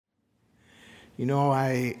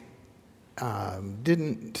I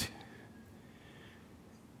didn't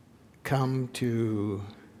come to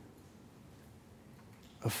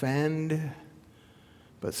offend,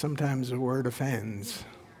 but sometimes the word offends.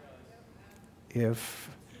 If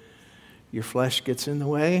your flesh gets in the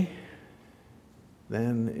way,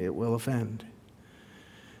 then it will offend.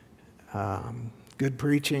 Good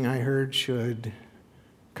preaching, I heard, should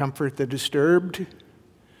comfort the disturbed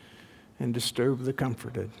and disturb the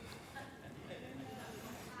comforted.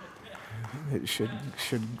 It should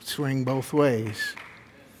swing both ways.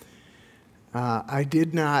 I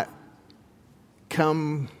did not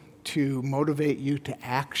come to motivate you to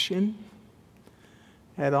action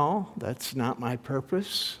at all. That's not my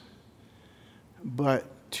purpose. But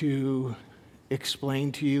to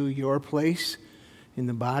explain to you your place in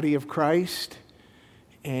the body of Christ,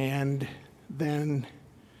 and then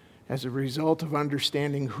as a result of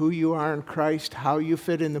understanding who you are in Christ, how you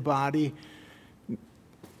fit in the body,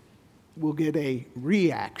 we'll get a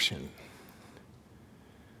reaction.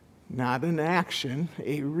 Not an action,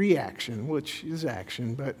 a reaction, which is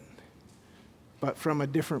action, but from a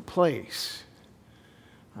different place.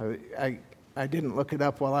 I didn't look it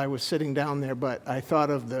up while I was sitting down there, but I thought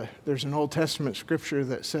of there's an Old Testament scripture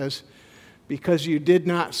that says, because you did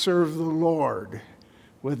not serve the Lord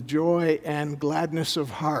with joy and gladness of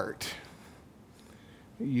heart,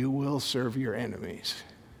 you will serve your enemies.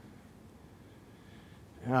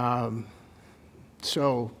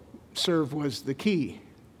 So serve was the key.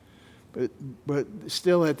 But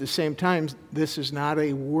still at the same time, this is not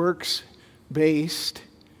a works-based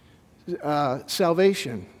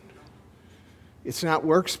salvation. It's not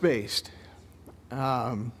works-based.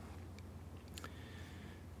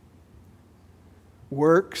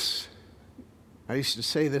 Works, I used to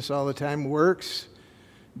say this all the time, works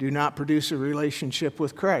do not produce a relationship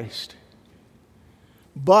with Christ.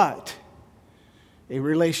 But a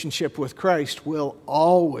relationship with Christ will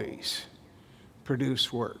always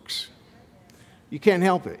produce works. You can't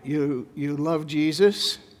help it. You love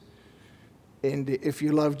Jesus, and if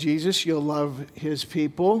you love Jesus, you'll love his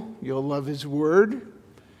people, you'll love his word,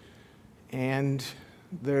 and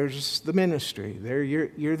there's the ministry. There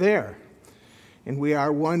you're there. And we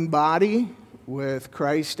are one body with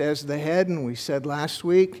Christ as the head, and we said last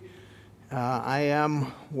week, I am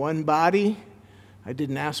one body. I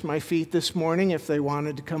didn't ask my feet this morning if they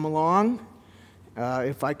wanted to come along,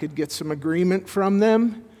 if I could get some agreement from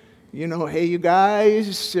them. Hey, you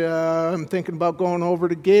guys, I'm thinking about going over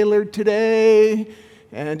to Gaylord today,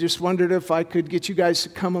 and just wondered if I could get you guys to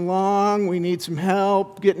come along. We need some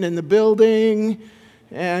help getting in the building.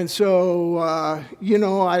 And so,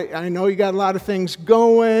 I know you got a lot of things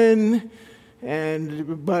going,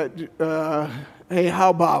 but hey, how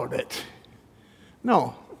about it?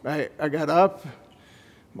 No, I got up.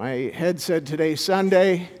 My head said today's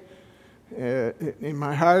Sunday in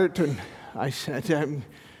my heart, and I said, I'm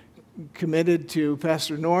committed to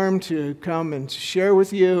Pastor Norm to come and share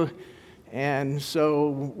with you. And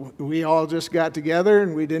so we all just got together,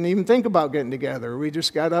 and we didn't even think about getting together. We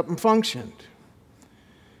just got up and functioned.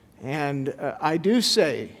 And I do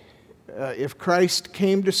say, if Christ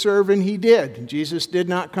came to serve, and he did, Jesus did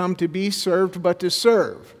not come to be served, but to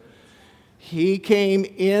serve. He came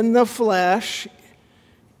in the flesh,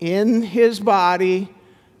 in his body,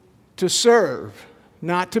 to serve,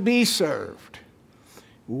 not to be served.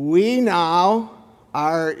 We now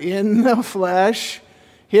are in the flesh,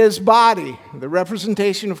 his body, the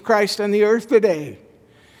representation of Christ on the earth today.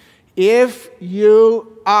 If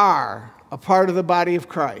you are a part of the body of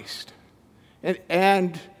Christ,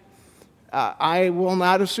 and I will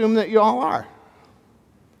not assume that you all are,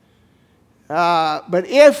 but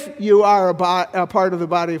if you are a part of the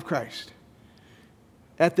body of Christ,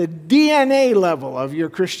 at the DNA level of your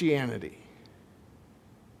Christianity,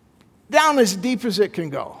 down as deep as it can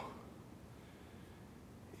go,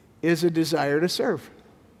 is a desire to serve.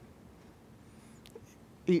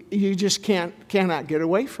 You just cannot get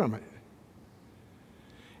away from it.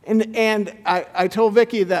 And I told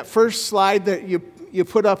Vicki that first slide that you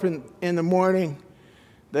put up in the morning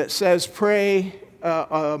that says pray,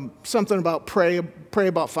 something about pray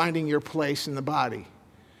about finding your place in the body.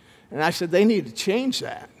 And I said they need to change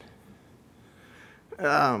that.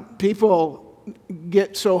 People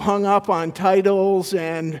get so hung up on titles,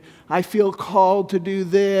 and I feel called to do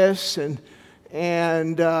this, and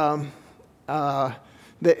I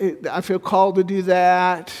feel called to do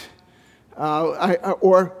that,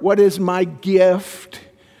 or what is my gift?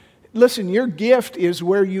 Listen, your gift is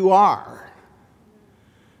where you are.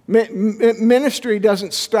 Ministry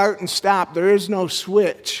doesn't start and stop. There is no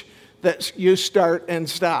switch that you start and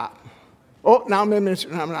stop. Oh, now I'm a minister.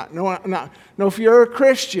 No, I'm not. No, I'm not. No, if you're a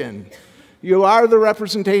Christian, you are the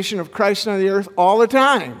representation of Christ on the earth all the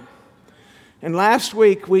time. And last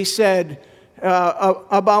week we said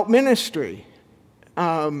about ministry.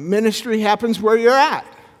 Ministry happens where you're at.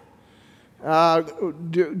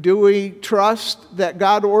 Do we trust that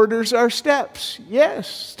God orders our steps? Yes,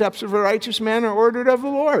 steps of a righteous man are ordered of the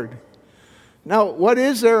Lord. Now, what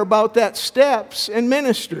is there about that steps in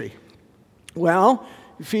ministry? Well,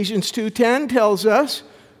 Ephesians 2:10 tells us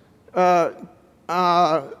that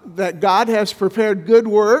God has prepared good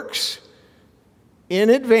works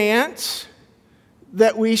in advance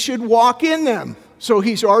that we should walk in them. So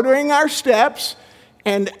he's ordering our steps,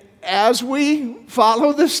 and as we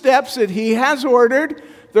follow the steps that he has ordered,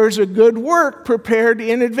 there's a good work prepared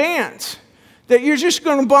in advance that you're just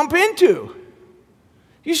going to bump into.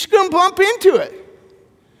 You're just going to bump into it.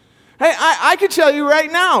 Hey, I can tell you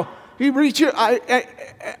right now,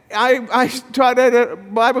 I taught at a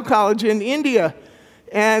Bible college in India,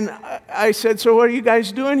 and I said, so what are you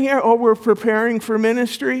guys doing here? Oh, we're preparing for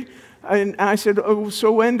ministry. And I said, oh,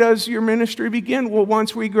 so when does your ministry begin? Well,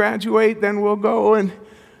 once we graduate, then we'll go. And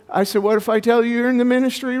I said, what if I tell you you're in the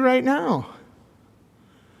ministry right now?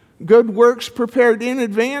 Good works prepared in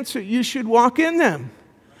advance that you should walk in them.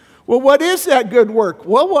 Well, what is that good work?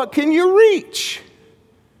 Well, what can you reach?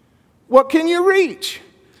 What can you reach?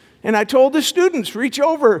 And I told the students, reach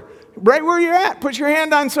over right where you're at. Put your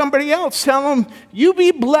hand on somebody else. Tell them, you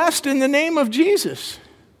be blessed in the name of Jesus.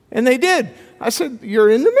 And they did. I said,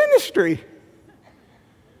 you're in the ministry.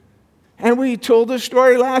 And we told a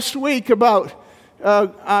story last week about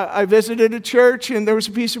I visited a church and there was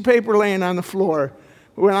a piece of paper laying on the floor.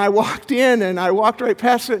 When I walked in and I walked right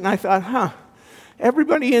past it and I thought,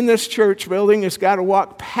 everybody in this church building has got to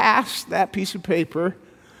walk past that piece of paper.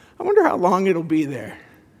 I wonder how long it'll be there.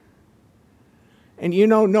 And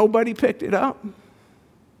nobody picked it up.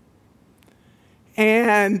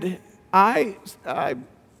 And I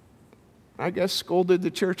guess scolded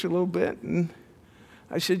the church a little bit, and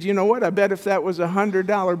I said, you know what, I bet if that was a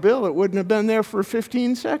 $100 bill, it wouldn't have been there for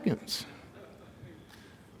 15 seconds.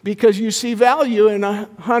 Because you see value in a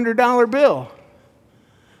 $100 bill.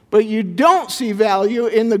 But you don't see value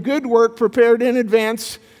in the good work prepared in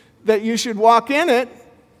advance that you should walk in it.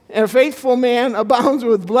 And a faithful man abounds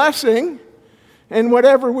with blessing. And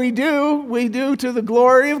whatever we do to the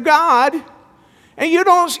glory of God. And you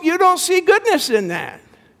don't see goodness in that.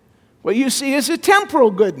 What you see is a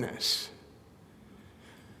temporal goodness.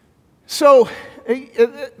 So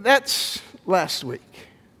that's last week.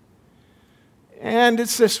 And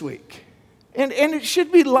it's this week. And it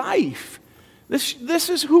should be life. This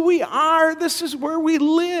is who we are. This is where we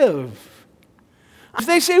live. If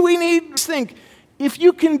they say we need to think, if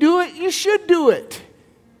you can do it, you should do it.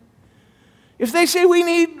 If they say we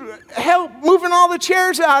need help moving all the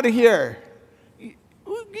chairs out of here, you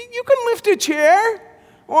can lift a chair.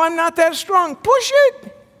 Oh, I'm not that strong. Push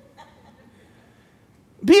it.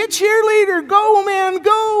 Be a cheerleader. Go, man,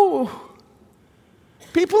 go.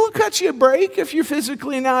 People will cut you a break if you're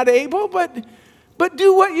physically not able, but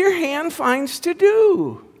do what your hand finds to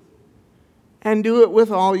do. And do it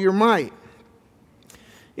with all your might.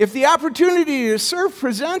 If the opportunity to serve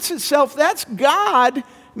presents itself, that's God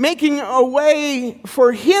making a way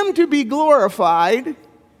for him to be glorified.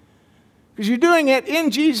 Because you're doing it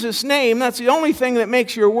in Jesus' name. That's the only thing that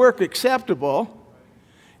makes your work acceptable.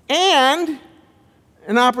 And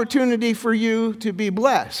an opportunity for you to be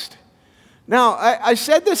blessed. Now, I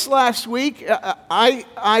said this last week.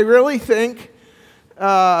 I really think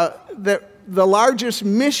that the largest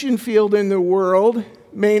mission field in the world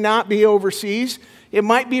may not be overseas. It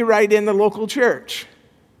might be right in the local church.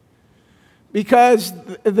 Because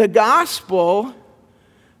the gospel,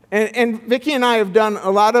 and Vicki and I have done a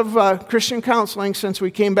lot of Christian counseling since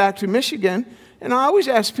we came back to Michigan, and I always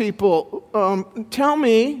ask people, tell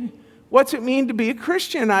me, what's it mean to be a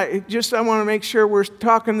Christian? I want to make sure we're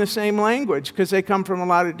talking the same language, because they come from a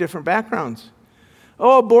lot of different backgrounds.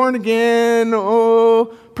 Oh, born again.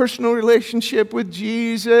 Oh, personal relationship with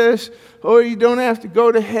Jesus. Oh, you don't have to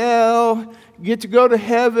go to hell. You get to go to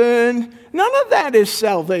heaven. None of that is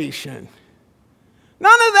salvation.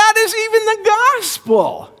 None of that is even the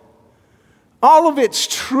gospel. All of it's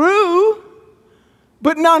true,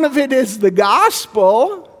 but none of it is the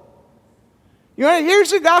gospel. Here's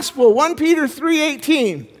the gospel, 1 Peter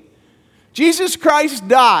 3:18. Jesus Christ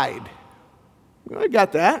died. I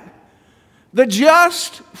got that. The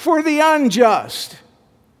just for the unjust.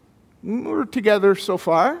 We're together so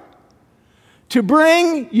far. To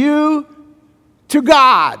bring you to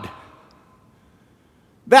God.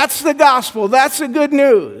 That's the gospel. That's the good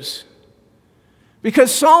news.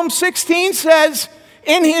 Because Psalm 16 says,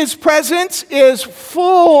 in his presence is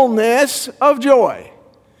fullness of joy.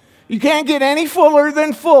 You can't get any fuller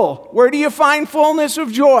than full. Where do you find fullness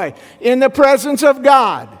of joy? In the presence of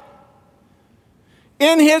God.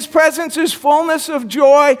 In his presence is fullness of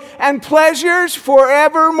joy and pleasures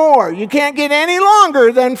forevermore. You can't get any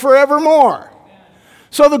longer than forevermore.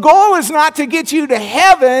 So the goal is not to get you to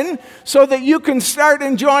heaven so that you can start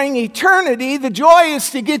enjoying eternity. The joy is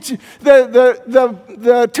to get you,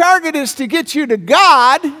 the target is to get you to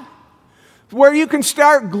God, where you can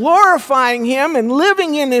start glorifying him and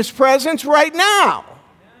living in his presence right now.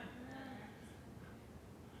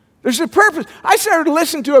 There's a purpose. I started to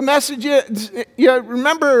listen to a message. You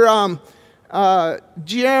remember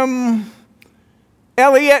Jim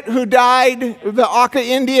Elliott, who died, the Auca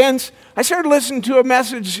Indians? I started listening to a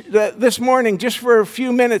message this morning, just for a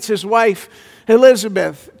few minutes, his wife,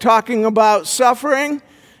 Elizabeth, talking about suffering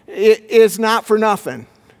is not for nothing.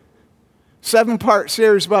 7-part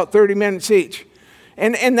series, about 30 minutes each.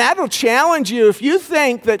 And that'll challenge you if you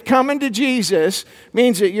think that coming to Jesus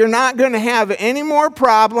means that you're not going to have any more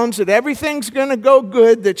problems, that everything's going to go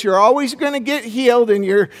good, that you're always going to get healed, and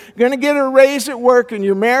you're going to get a raise at work, and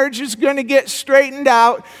your marriage is going to get straightened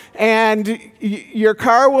out, and your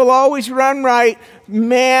car will always run right.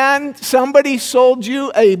 Man, somebody sold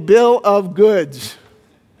you a bill of goods.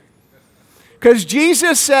 Because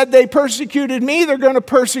Jesus said, they persecuted me, they're going to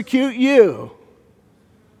persecute you.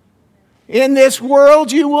 In this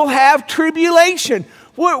world you will have tribulation.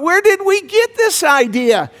 Where did we get this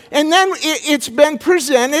idea? And then it's been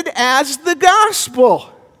presented as the gospel.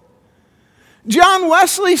 John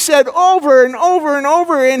Wesley said over and over and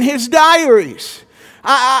over in his diaries,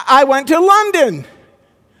 I went to London.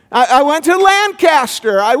 I went to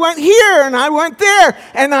Lancaster. I went here and I went there.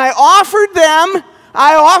 And I offered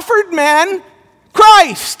men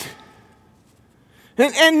Christ.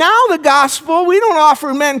 And now the gospel, we don't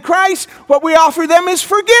offer men Christ. What we offer them is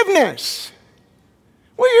forgiveness.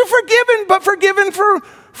 Well, you're forgiven, but forgiven from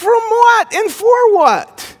what and for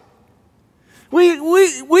what? We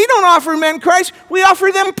don't offer men Christ. We offer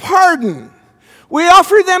them pardon. We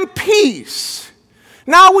offer them peace.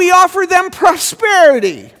 Now we offer them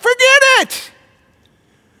prosperity. Forget it.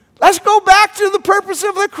 Let's go back to the purpose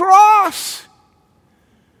of the cross.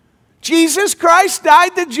 Jesus Christ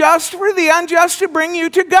died the just for the unjust to bring you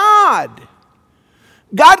to God.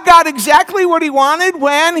 God got exactly what he wanted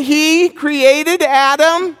when he created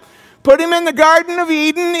Adam, put him in the Garden of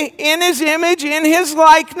Eden in his image, in his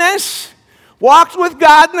likeness, walked with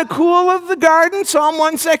God in the cool of the garden. Psalm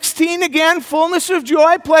 116 again, fullness of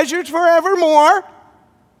joy, pleasures forevermore.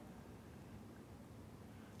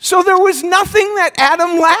 So there was nothing that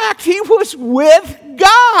Adam lacked. He was with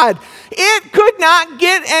God. It could not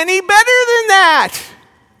get any better than that.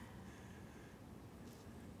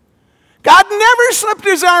 God never slipped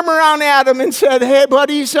his arm around Adam and said, hey,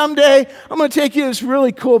 buddy, someday I'm going to take you to this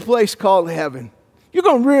really cool place called heaven. You're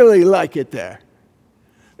going to really like it there.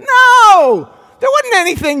 No! There wasn't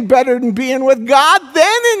anything better than being with God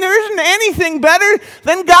then, and there isn't anything better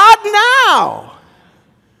than God now.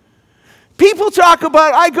 People talk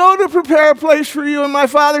about, I go to prepare a place for you in my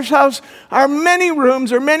Father's house are many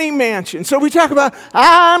rooms or many mansions. So we talk about,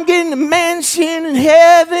 I'm getting a mansion in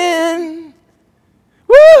heaven.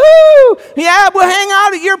 Woohoo! Yeah, we'll hang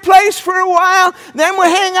out at your place for a while. Then we'll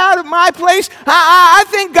hang out at my place. I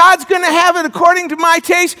think God's going to have it according to my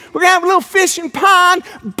taste. We're going to have a little fishing pond,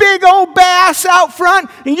 big old bass out front,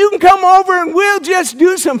 and you can come over and we'll just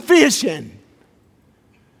do some fishing.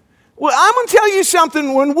 Well, I'm going to tell you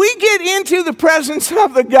something. When we get into the presence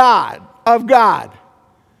of God,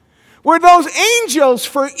 where those angels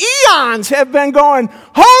for eons have been going,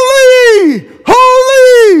 holy,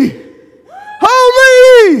 holy,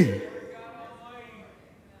 holy.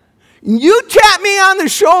 You tap me on the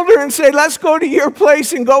shoulder and say, let's go to your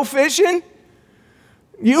place and go fishing.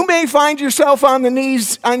 You may find yourself on your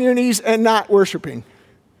knees and not worshiping.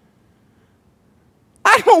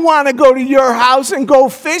 I don't want to go to your house and go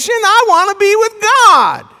fishing. I want to be with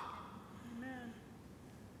God. Amen.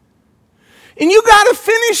 And you got to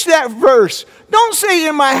finish that verse. Don't say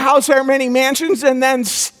in my house are many mansions and then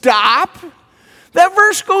stop. That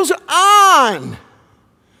verse goes on. And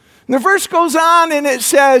the verse goes on and it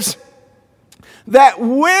says that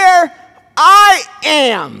where I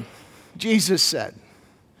am, Jesus said.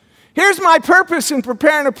 Here's my purpose in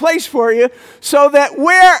preparing a place for you so that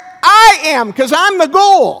where I am, because I'm the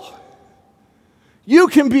goal, you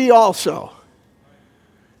can be also.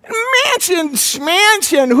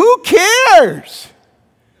 Mansion, who cares?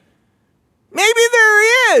 Maybe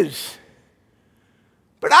there is.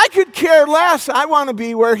 But I could care less. I want to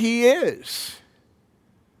be where he is.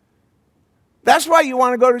 That's why you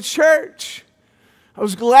want to go to church. I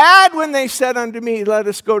was glad when they said unto me, let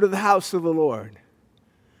us go to the house of the Lord.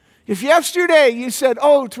 If yesterday you said,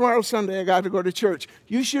 oh, tomorrow's Sunday, I got to go to church,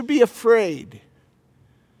 you should be afraid.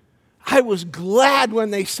 I was glad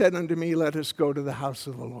when they said unto me, let us go to the house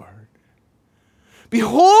of the Lord.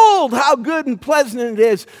 Behold, how good and pleasant it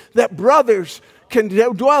is that brothers can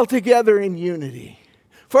dwell together in unity.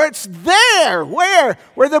 For it's there, where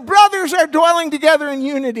the brothers are dwelling together in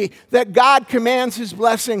unity, that God commands his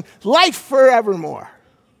blessing, life forevermore.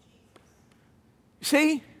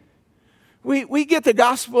 See? We get the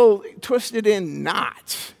gospel twisted in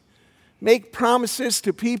knots. Make promises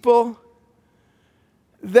to people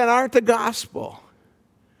that aren't the gospel.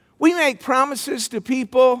 We make promises to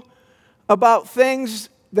people about things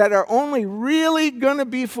that are only really going to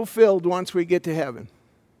be fulfilled once we get to heaven.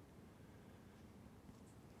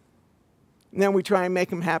 And then we try and make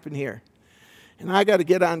them happen here. And I got to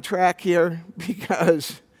get on track here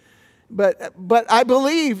because, but I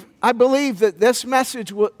believe that this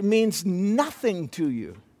message means nothing to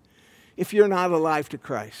you if you're not alive to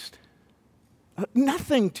Christ.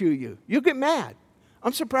 Nothing to you. You get mad.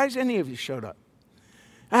 I'm surprised any of you showed up.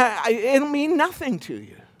 It'll mean nothing to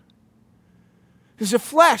you. Because the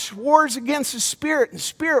flesh wars against the spirit, and the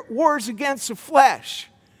spirit wars against the flesh.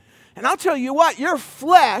 And I'll tell you what, your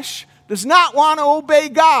flesh does not want to obey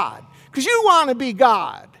God because you want to be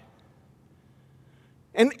God.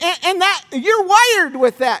 And that you're wired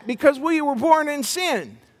with that because we were born in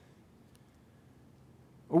sin.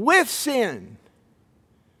 With sin.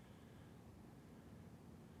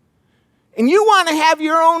 And you want to have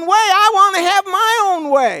your own way. I want to have my own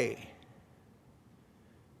way.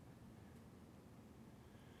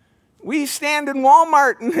 We stand in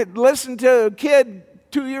Walmart and listen to a kid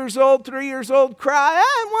 2 years old, 3 years old, cry,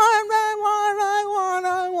 I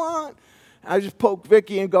want. I just poke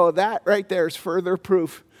Vicky and go, that right there is further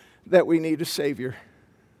proof that we need a Savior.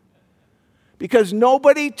 Because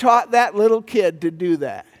nobody taught that little kid to do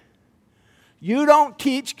that. You don't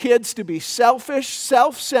teach kids to be selfish,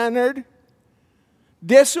 self-centered,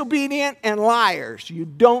 disobedient, and liars. You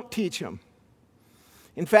don't teach them.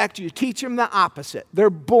 In fact, you teach them the opposite. They're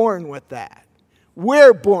born with that.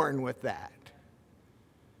 We're born with that.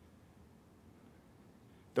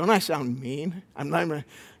 Don't I sound mean? I'm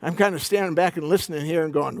kind of standing back and listening here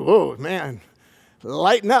and going, whoa, man,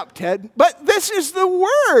 lighten up, Ted. But this is the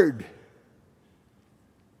Word.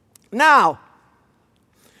 Now,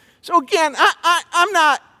 so again, I'm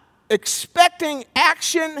not expecting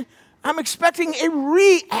action. I'm expecting a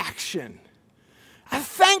reaction. A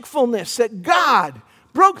thankfulness that God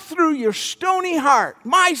broke through your stony heart.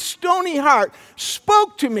 My stony heart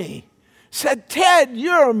spoke to me, said, Ted,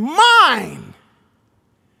 you're mine.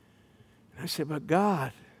 I said, but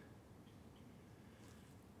God.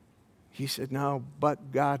 He said, no,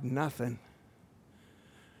 but God, nothing.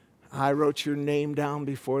 I wrote your name down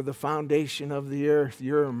before the foundation of the earth.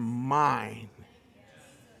 You're mine.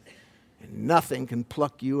 And nothing can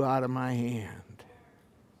pluck you out of my hand.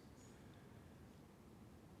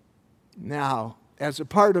 Now, as a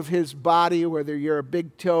part of his body, whether you're a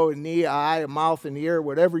big toe, a knee, an eye, a mouth, an ear,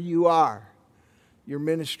 whatever you are, your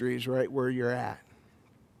ministry is right where you're at.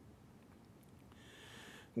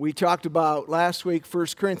 We talked about last week,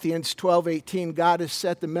 1 Corinthians 12:18. God has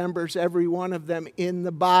set the members, every one of them, in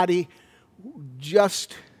the body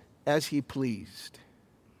just as he pleased.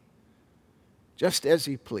 Just as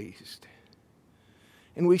he pleased.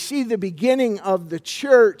 And we see the beginning of the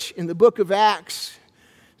church in the book of Acts,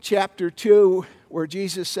 chapter 2, where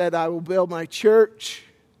Jesus said, I will build my church.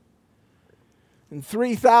 And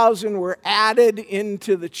 3,000 were added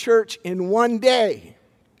into the church in one day.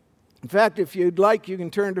 In fact, if you'd like, you can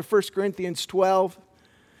turn to 1 Corinthians 12.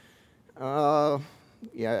 I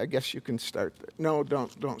guess you can start there. No,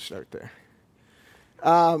 don't start there.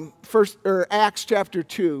 Acts chapter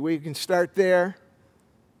 2, we can start there.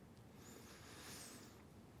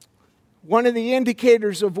 One of the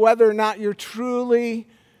indicators of whether or not you're truly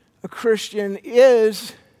a Christian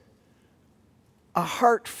is a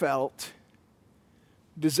heartfelt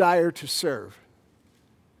desire to serve.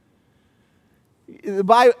 The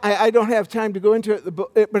Bible, I don't have time to go into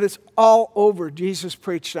it, but it's all over. Jesus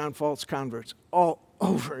preached on false converts, all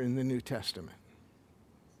over in the New Testament.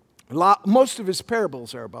 Most of his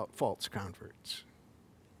parables are about false converts.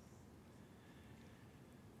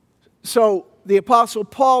 So the Apostle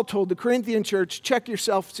Paul told the Corinthian church, check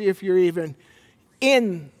yourself, see if you're even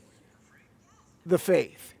in the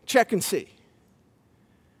faith. Check and see.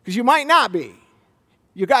 Because you might not be.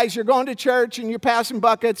 You guys, you're going to church and you're passing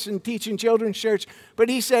buckets and teaching children's church. But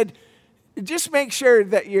he said, just make sure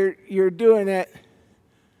that you're doing it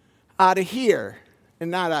out of here and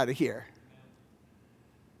not out of here.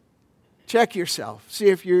 Check yourself. See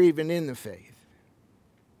if you're even in the faith.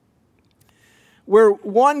 We're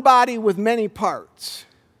one body with many parts,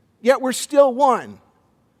 yet we're still one.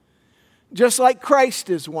 Just like Christ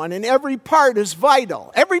is one, and every part is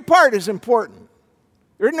vital. Every part is important.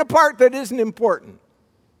 There isn't a part that isn't important.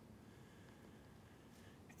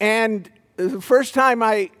 And the first time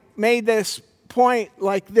I made this point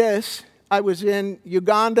like this, I was in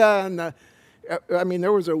Uganda, and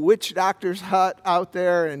there was a witch doctor's hut out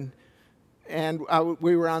there, and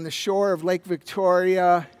we were on the shore of Lake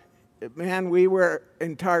Victoria. Man, we were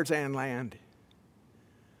in Tarzan land.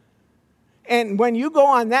 And when you go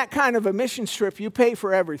on that kind of a mission trip, you pay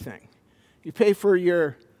for everything. You pay for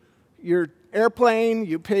your airplane,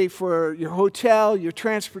 you pay for your hotel, your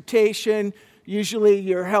transportation. Usually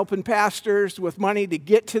you're helping pastors with money to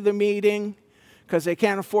get to the meeting because they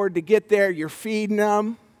can't afford to get there. You're feeding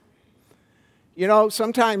them. You know,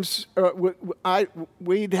 sometimes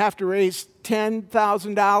we'd have to raise $10,000,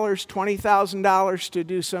 $20,000 to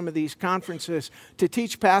do some of these conferences to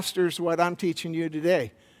teach pastors what I'm teaching you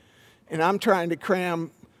today. And I'm trying to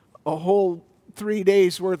cram a whole 3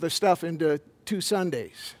 days worth of stuff into 2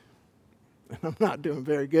 Sundays. And I'm not doing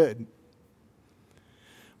very good.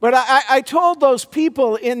 But I told those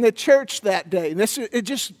people in the church that day, and it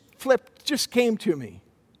just came to me.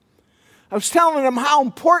 I was telling them how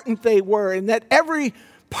important they were and that every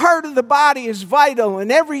part of the body is vital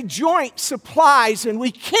and every joint supplies and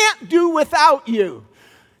we can't do without you.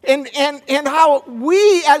 And how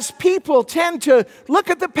we as people tend to look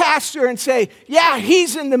at the pastor and say, yeah,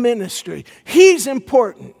 he's in the ministry. He's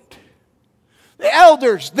important. The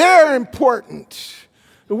elders, they're important.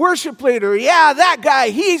 The worship leader, yeah, that guy,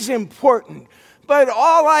 he's important. But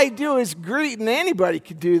all I do is greet, and anybody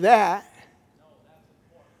could do that.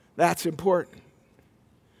 That's important.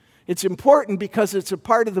 It's important because it's a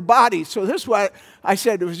part of the body. So this is what I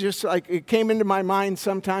said. It was just like it came into my mind.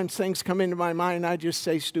 Sometimes things come into my mind, and I just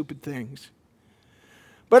say stupid things.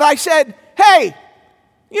 But I said, hey,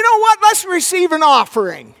 you know what? Let's receive an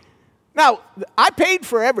offering. Now, I paid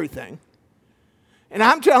for everything. And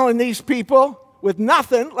I'm telling these people, with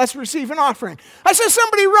nothing, let's receive an offering. I said,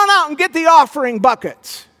 somebody run out and get the offering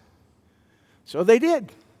buckets. So they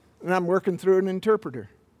did. And I'm working through an interpreter.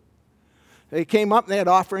 They came up and they had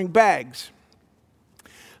offering bags.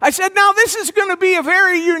 I said, now this is going to be a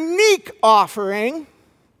very unique offering,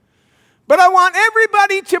 but I want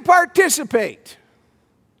everybody to participate.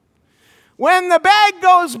 When the bag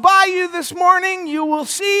goes by you this morning, you will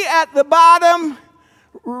see at the bottom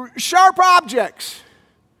sharp objects.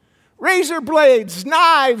 Razor blades,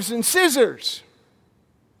 knives, and scissors.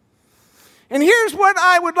 And here's what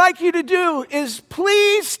I would like you to do is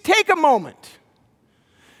please take a moment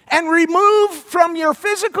and remove from your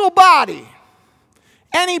physical body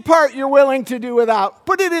any part you're willing to do without.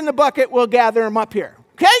 Put it in the bucket, we'll gather them up here.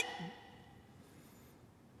 Okay?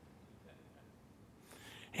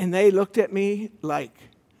 And they looked at me like,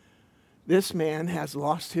 this man has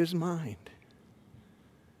lost his mind.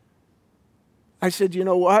 I said, you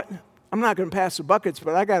know what? I'm not going to pass the buckets,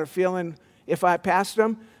 but I got a feeling if I passed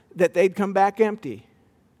them, that they'd come back empty.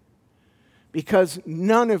 Because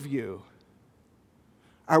none of you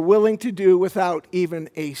are willing to do without even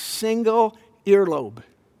a single earlobe.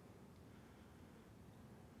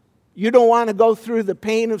 You don't want to go through the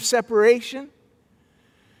pain of separation.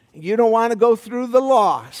 You don't want to go through the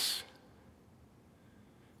loss.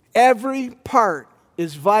 Every part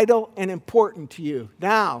is vital and important to you.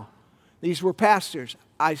 Now, these were pastors.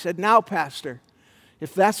 I said, now, Pastor,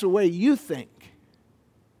 if that's the way you think,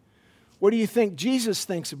 what do you think Jesus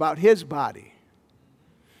thinks about his body?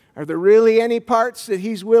 Are there really any parts that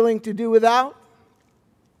he's willing to do without?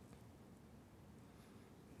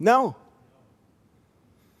 No.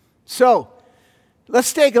 So,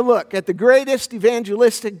 let's take a look at the greatest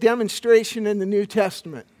evangelistic demonstration in the New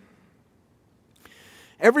Testament.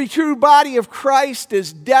 Every true body of Christ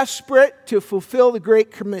is desperate to fulfill the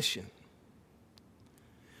Great Commission.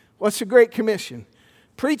 What's the Great Commission?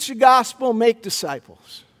 Preach the gospel, make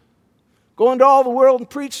disciples. Go into all the world and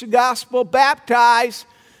preach the gospel, baptize.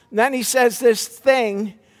 And then he says this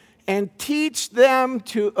thing, and teach them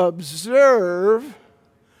to observe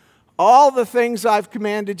all the things I've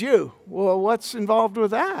commanded you. Well, what's involved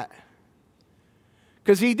with that?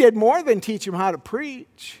 Because he did more than teach them how to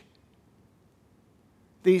preach.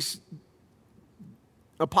 These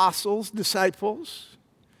apostles, disciples.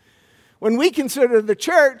 When we consider the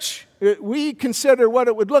church, we consider what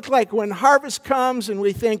it would look like when harvest comes and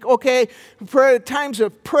we think, okay, times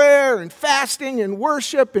of prayer and fasting and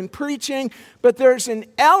worship and preaching, but there's an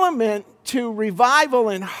element to revival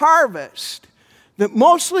and harvest that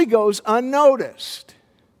mostly goes unnoticed.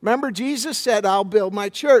 Remember, Jesus said, I'll build my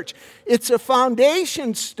church. It's a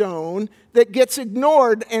foundation stone that gets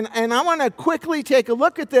ignored, and I want to quickly take a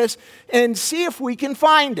look at this and see if we can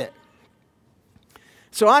find it.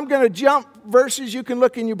 So I'm going to jump verses. You can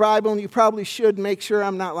look in your Bible, and you probably should make sure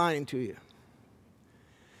I'm not lying to you.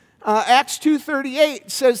 Acts 2:38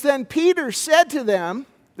 says, Then Peter said to them,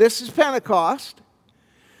 this is Pentecost,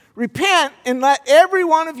 Repent and let every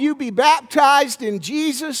one of you be baptized in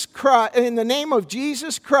the name of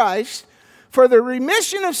Jesus Christ for the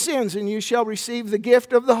remission of sins, and you shall receive the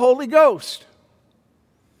gift of the Holy Ghost.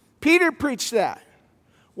 Peter preached that.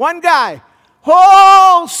 One guy,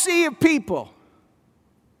 whole sea of people.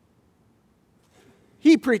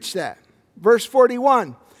 He preached that. Verse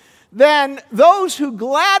 41. Then those who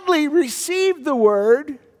gladly received the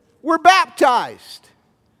word were baptized.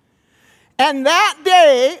 And that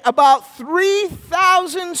day, about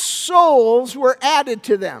 3,000 souls were added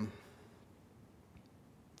to them.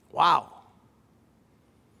 Wow.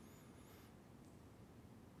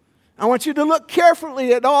 I want you to look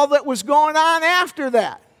carefully at all that was going on after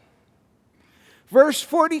that. Verse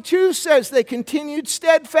 42 says they continued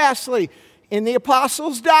steadfastly in the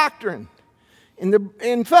apostles' doctrine,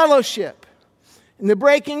 in fellowship, in the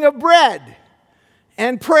breaking of bread,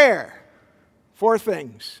 and prayer. 4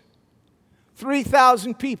 things.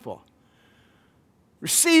 3,000 people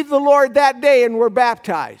received the Lord that day and were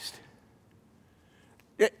baptized.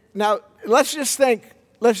 Now, let's just think.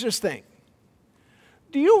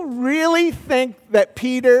 Do you really think that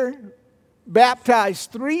Peter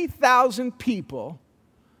baptized 3,000 people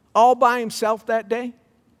all by himself that day?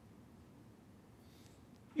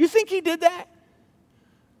 You think he did that?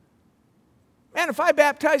 Man, if I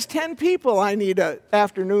baptize 10 people, I need an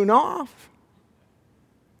afternoon off.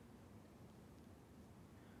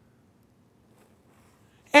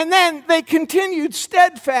 And then they continued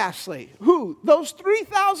steadfastly. Who? Those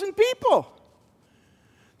 3,000 people.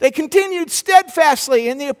 They continued steadfastly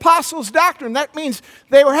in the apostles' doctrine. That means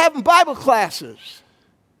they were having Bible classes.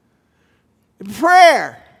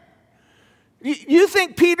 Prayer. You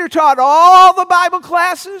think Peter taught all the Bible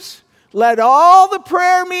classes? Led all the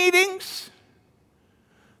prayer meetings?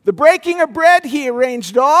 The breaking of bread, he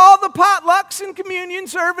arranged all the potlucks and communion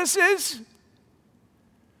services?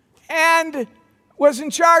 And was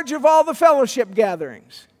in charge of all the fellowship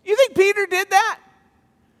gatherings. You think Peter did that?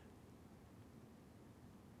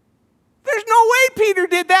 There's no way Peter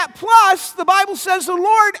did that. Plus, the Bible says the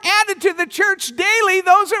Lord added to the church daily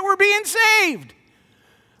those that were being saved.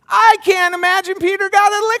 I can't imagine Peter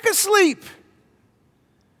got a lick of sleep.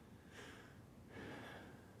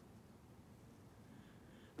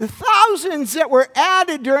 The thousands that were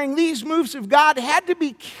added during these moves of God had to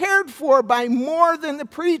be cared for by more than the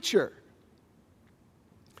preacher.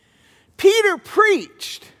 Peter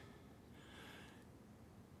preached,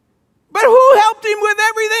 but who helped him with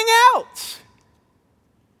everything else?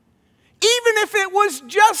 Even if it was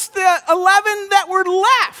just the 11 that were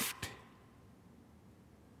left,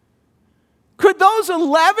 could those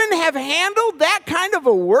 11 have handled that kind of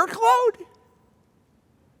a workload?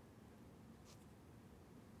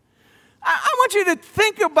 I want you to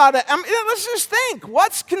think about it. Let's just think.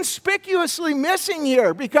 What's conspicuously missing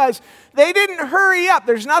here? Because they didn't hurry up.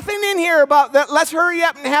 There's nothing in here about that. Let's hurry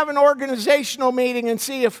up and have an organizational meeting and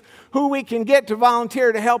see who we can get to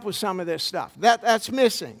volunteer to help with some of this stuff. That's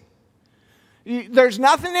missing. There's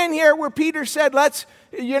nothing in here where Peter said,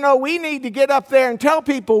 we need to get up there and tell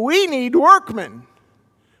people we need workmen.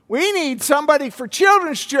 We need somebody for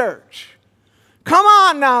children's church. Come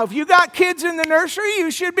on now, if you got kids in the nursery, you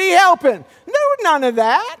should be helping. No, none of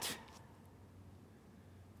that.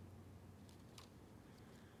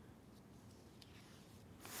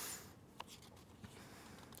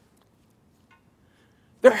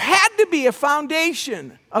 There had to be a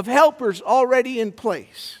foundation of helpers already in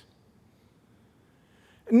place.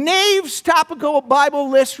 Nave's topical Bible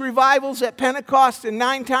lists revivals at Pentecost and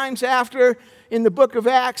 9 times after in the book of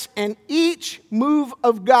Acts, and each move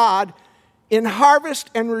of God in harvest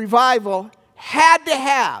and revival had to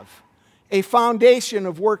have a foundation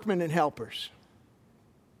of workmen and helpers.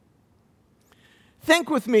 Think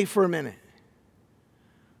with me for a minute.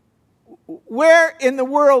 Where in the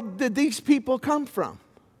world did these people come from?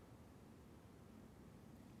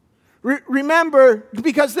 Remember,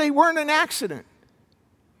 because they weren't an accident.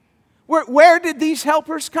 Where did these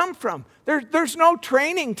helpers come from? There's no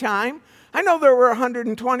training time. I know there were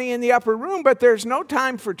 120 in the upper room, but there's no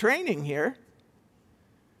time for training here.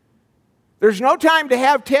 There's no time to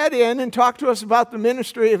have Ted in and talk to us about the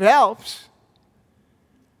ministry of helps.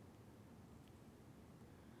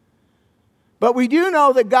 But we do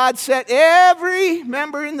know that God set every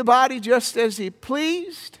member in the body just as He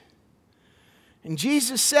pleased. And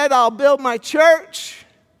Jesus said, I'll build my church.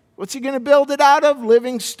 What's He going to build it out of?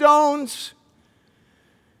 Living stones.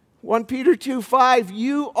 1 Peter 2:5,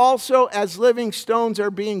 you also as living stones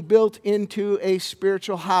are being built into a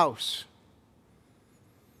spiritual house.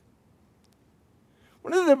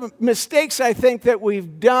 One of the mistakes I think that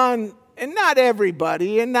we've done, and not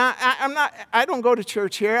everybody, and I don't go to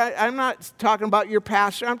church here. I'm not talking about your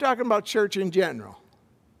pastor. I'm talking about church in general.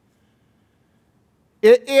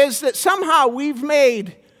 It is that somehow we've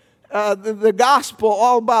made the gospel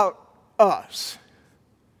all about us.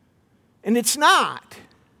 And it's not.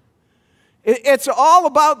 It's all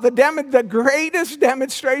about the greatest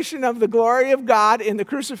demonstration of the glory of God in the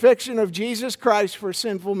crucifixion of Jesus Christ for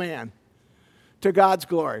sinful man to God's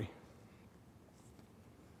glory.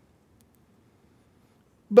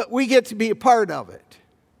 But we get to be a part of it.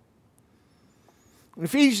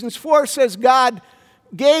 Ephesians 4 says God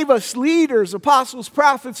gave us leaders, apostles,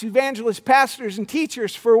 prophets, evangelists, pastors, and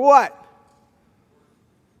teachers for what?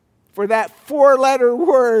 For that four-letter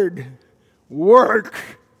word, work.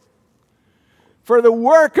 For the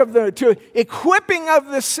work of equipping of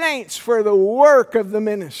the saints for the work of the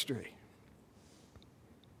ministry.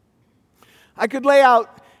 I could lay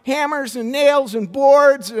out hammers and nails and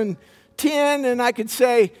boards and tin, and I could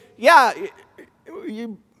say, yeah,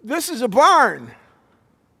 this is a barn.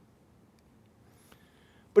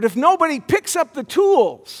 But if nobody picks up the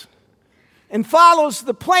tools and follows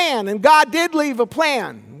the plan, and God did leave a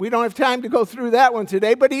plan. We don't have time to go through that one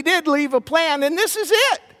today, but He did leave a plan, and this is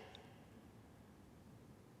it.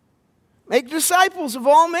 Make disciples of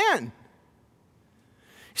all men.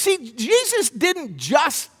 See, Jesus didn't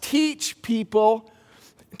just teach people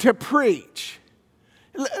to preach.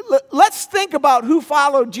 Let's think about who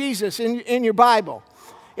followed Jesus in your Bible.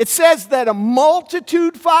 It says that a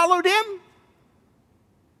multitude followed Him.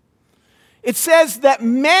 It says that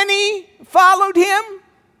many followed Him.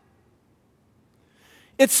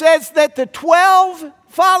 It says that the 12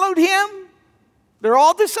 followed Him. They're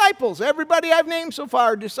all disciples. Everybody I've named so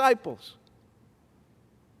far are disciples.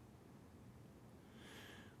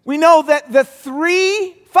 We know that the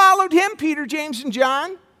 3 followed Him, Peter, James, and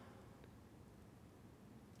John.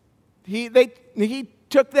 He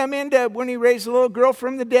took them into, when He raised the little girl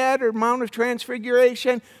from the dead, or Mount of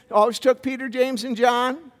Transfiguration, always took Peter, James, and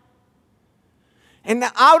John. And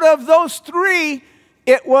out of those 3,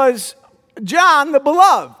 it was John the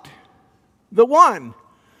beloved, the one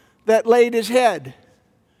that laid his head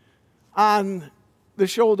on the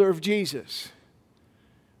shoulder of Jesus.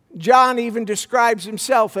 John even describes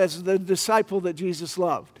himself as the disciple that Jesus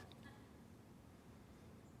loved.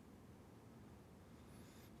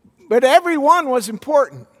 But every one was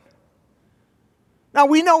important. Now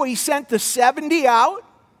we know He sent the 70 out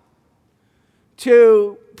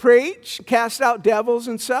to preach, cast out devils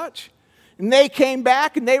and such. And they came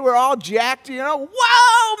back and they were all jacked,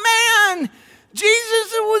 Wow, man,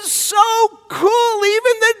 Jesus, it was so cool.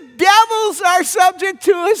 Even the devils are subject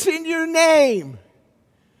to us in your name.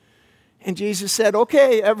 And Jesus said,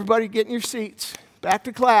 okay, everybody get in your seats. Back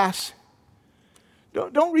to class.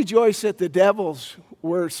 Don't rejoice that the devils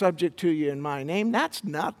were subject to you in my name. That's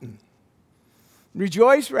nothing.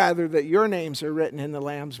 Rejoice rather that your names are written in the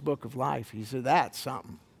Lamb's book of life. He said, that's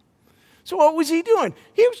something. So what was He doing?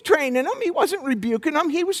 He was training them. He wasn't rebuking them.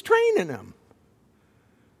 He was training them.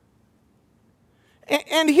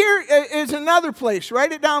 And here is another place.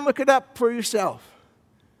 Write it down. Look it up for yourself.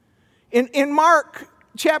 In Mark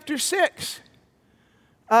chapter 6,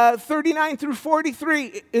 39 through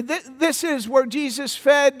 43, this is where Jesus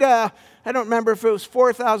fed, I don't remember if it was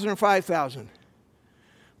 4,000 or 5,000.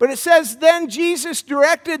 But it says, then Jesus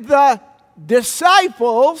directed the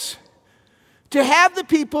disciples to have the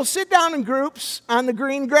people sit down in groups on the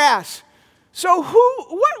green grass. So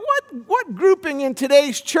what grouping in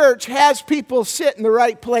today's church has people sit in the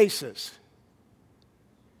right places?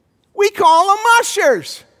 We call them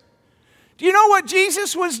ushers. Do you know what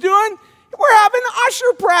Jesus was doing? We're having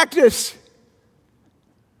usher practice.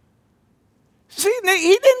 See,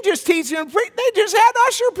 He didn't just teach them to preach, they just had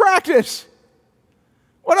usher practice.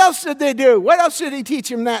 What else did they do? What else did He teach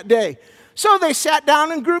them that day? So they sat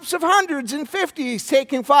down in groups of hundreds and 50s,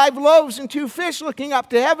 taking 5 loaves and 2 fish, looking up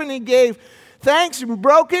to heaven. He gave thanks and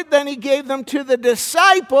broke it. Then He gave them to the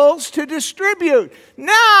disciples to distribute.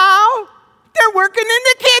 Now they're working in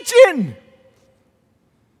the kitchen.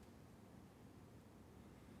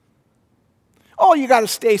 Oh, you got to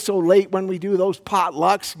stay so late when we do those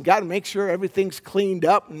potlucks. You got to make sure everything's cleaned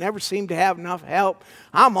up. Never seem to have enough help.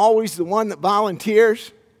 I'm always the one that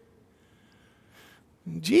volunteers.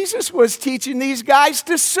 Jesus was teaching these guys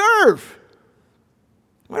to serve.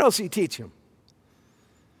 What else did he teach them?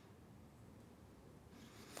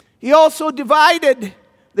 He also divided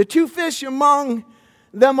the 2 fish among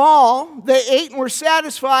them all. They ate and were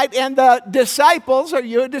satisfied. And the disciples, are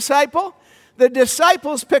you a disciple? The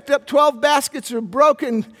disciples picked up 12 baskets of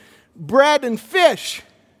broken bread and fish.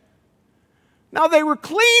 Now they were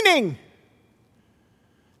cleaning,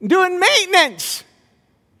 doing maintenance.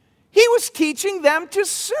 He was teaching them to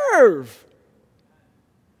serve.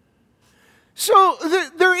 So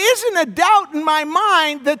there isn't a doubt in my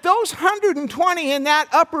mind that those 120 in that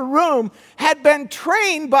upper room had been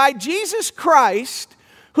trained by Jesus Christ,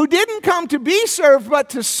 who didn't come to be served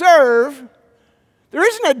but to serve. There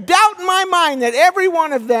isn't a doubt in my mind that every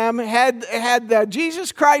one of them had the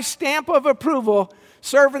Jesus Christ stamp of approval,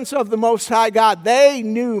 servants of the Most High God. They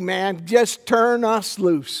knew, man, just turn us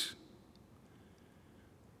loose.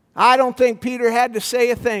 I don't think Peter had to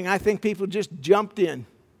say a thing. I think people just jumped in.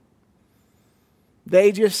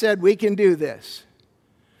 They just said, we can do this.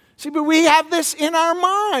 See, but we have this in our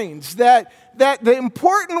minds that the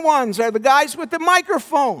important ones are the guys with the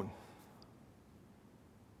microphone.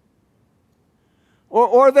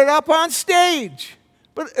 Or they're up on stage.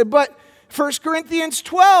 But 1 Corinthians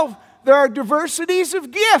 12, there are diversities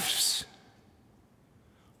of gifts.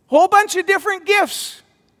 Whole bunch of different gifts,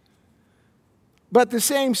 but the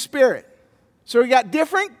same Spirit. So we got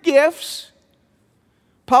different gifts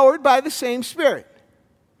powered by the same Spirit.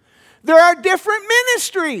 There are different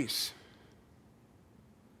ministries,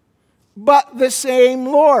 but the same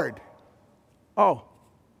Lord. Oh.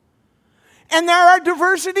 And there are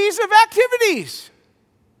diversities of activities,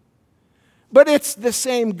 but it's the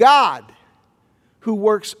same God who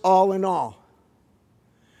works all in all.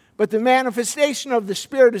 But the manifestation of the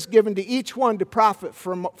Spirit is given to each one to profit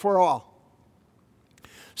for all.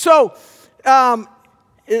 So,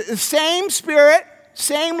 same Spirit,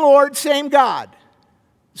 same Lord, same God.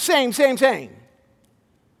 Same.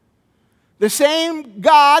 The same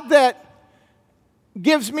God that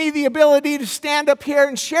gives me the ability to stand up here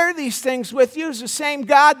and share these things with you is the same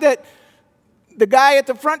God that the guy at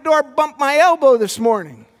the front door bumped my elbow this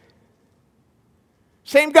morning.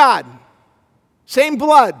 Same God. Same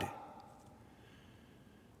blood.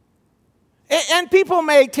 And people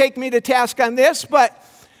may take me to task on this, but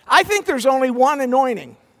I think there's only one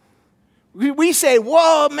anointing. We say,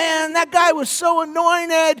 whoa, man, that guy was so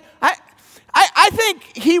anointed. I think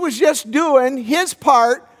he was just doing his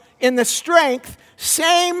part in the strength,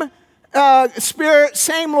 same Spirit,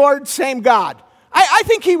 same Lord, same God. I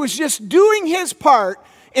think he was just doing his part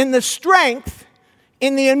in the strength,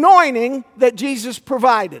 in the anointing that Jesus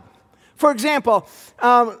provided. For example,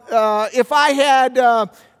 if I had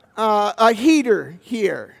a heater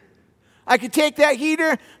here, I could take that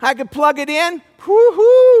heater, I could plug it in,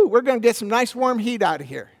 whoo-hoo, we're going to get some nice warm heat out of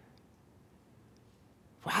here.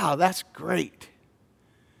 Wow, that's great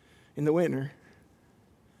in the winter.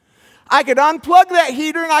 I could unplug that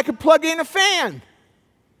heater and I could plug in a fan.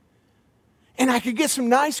 And I could get some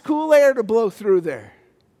nice cool air to blow through there.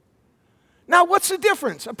 Now, what's the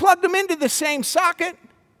difference? I plugged them into the same socket.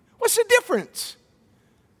 What's the difference?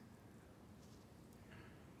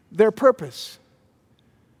 Their purpose.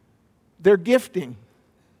 Their gifting.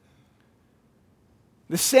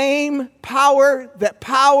 The same power that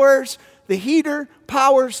powers the heater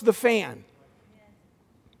powers the fan.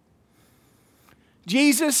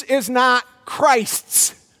 Jesus is not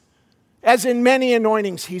Christ's, as in many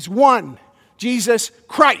anointings. He's one. Jesus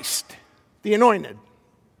Christ, the anointed.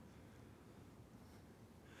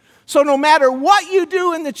 So no matter what you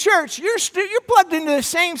do in the church, you're plugged into the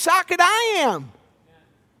same socket I am.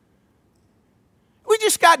 We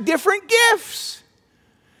just got different gifts.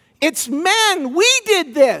 It's men. We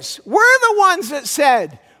did this. We're the ones that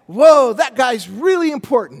said, whoa, that guy's really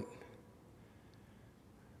important.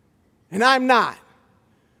 And I'm not.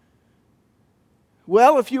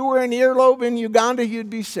 Well, if you were an earlobe in Uganda,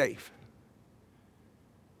 you'd be safe.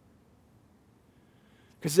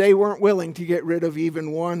 Because they weren't willing to get rid of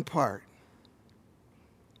even one part.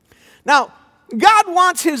 Now, God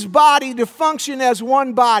wants his body to function as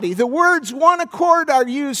one body. The words one accord are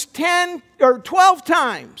used 10 or 12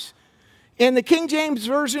 times in the King James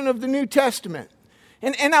Version of the New Testament.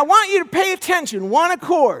 And I want you to pay attention, one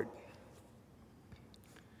accord.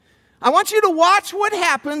 I want you to watch what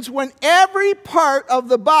happens when every part of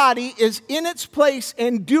the body is in its place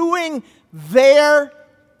and doing their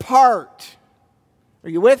part. Are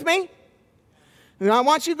you with me? And I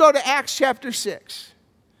want you to go to Acts chapter 6.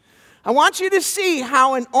 I want you to see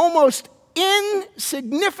how an almost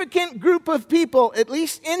insignificant group of people, at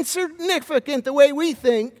least insignificant the way we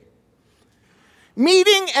think,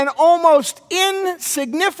 meeting an almost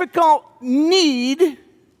insignificant need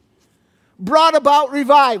brought about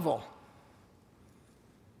revival.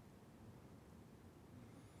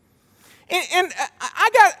 And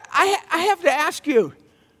I have to ask you,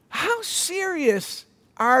 how serious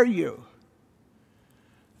are you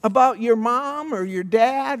about your mom or your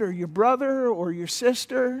dad or your brother or your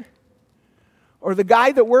sister or the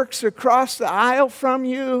guy that works across the aisle from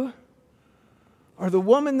you or the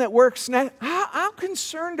woman that works next? How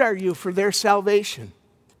concerned are you for their salvation?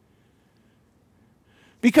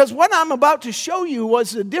 Because what I'm about to show you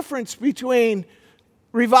was the difference between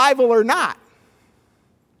revival or not.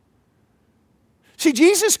 See,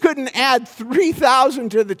 Jesus couldn't add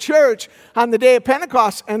 3,000 to the church on the day of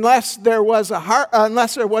Pentecost unless there was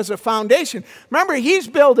a foundation. Remember, he's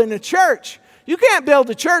building a church. You can't build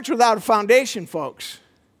a church without a foundation, folks.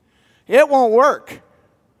 It won't work.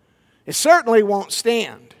 It certainly won't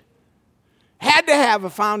stand. Had to have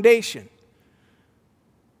a foundation.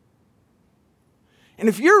 And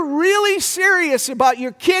if you're really serious about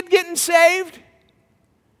your kid getting saved,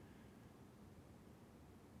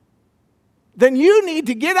 then you need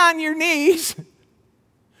to get on your knees,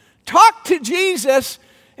 talk to Jesus,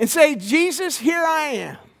 and say, Jesus, here I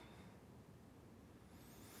am.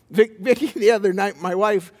 Vicki, the other night, my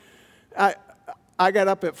wife, I got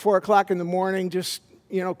up at 4 o'clock in the morning, just,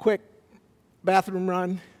 quick bathroom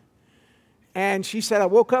run. And she said, I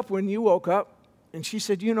woke up when you woke up. And she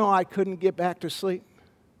said, I couldn't get back to sleep.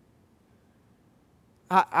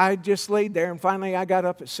 I just laid there, and finally I got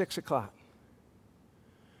up at 6 o'clock.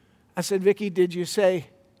 I said, Vicki, did you say,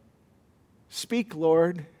 speak,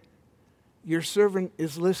 Lord, your servant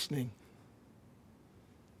is listening?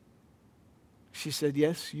 She said,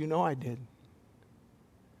 yes, I did.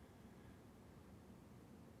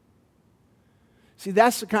 See,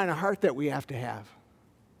 that's the kind of heart that we have to have.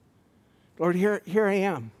 Lord, here I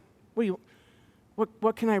am.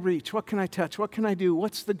 What can I reach? What can I touch? What can I do?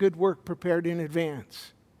 What's the good work prepared in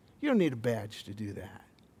advance? You don't need a badge to do that.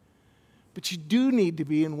 But you do need to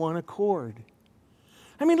be in one accord.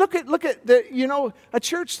 I mean, look at the, a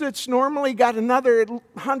church that's normally got another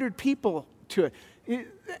 100 people to it.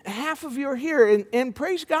 Half of you are here, and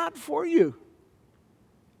praise God for you.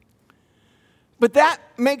 But that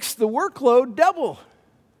makes the workload double.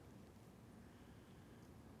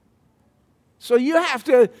 So you have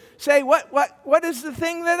to say, what is the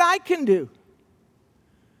thing that I can do?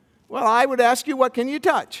 Well, I would ask you, what can you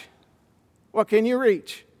touch? What can you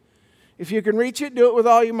reach? If you can reach it, do it with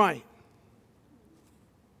all your might.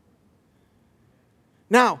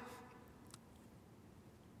 Now,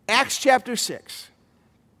 Acts chapter 6,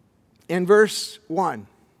 in verse 1.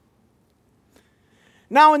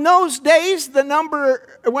 Now in those days,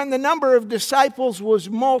 when the number of disciples was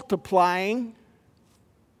multiplying,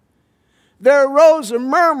 there arose a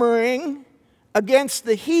murmuring against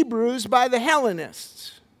the Hebrews by the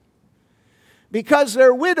Hellenists, because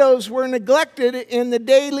their widows were neglected in the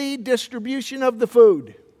daily distribution of the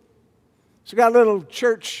food. So got a little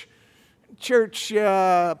church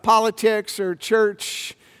politics or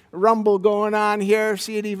church rumble going on here.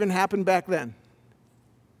 See, it even happened back then.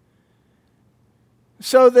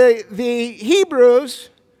 So the Hebrews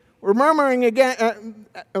were murmuring against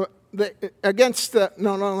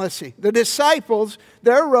the disciples.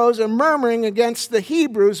 There arose a murmuring against the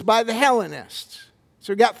Hebrews by the Hellenists.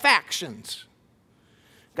 So we got factions.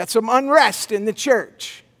 Got some unrest in the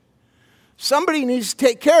church. Somebody needs to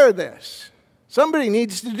take care of this. Somebody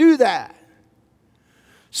needs to do that.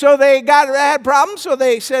 So they had problems, so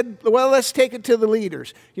they said, well, let's take it to the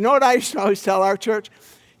leaders. You know what I used to always tell our church?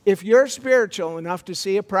 If you're spiritual enough to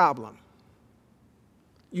see a problem,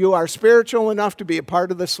 you are spiritual enough to be a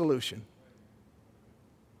part of the solution.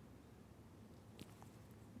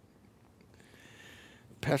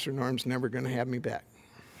 Pastor Norm's never going to have me back.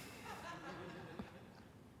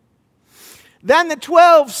 Then the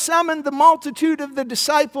 12 summoned the multitude of the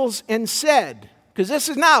disciples and said, because this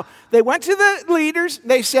is now, they went to the leaders,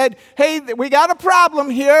 they said, hey, we got a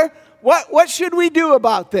problem here. What should we do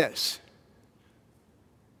about this?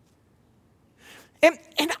 And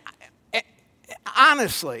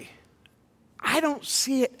honestly, I don't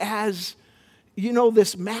see it as,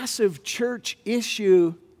 this massive church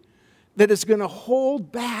issue that is going to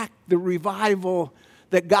hold back the revival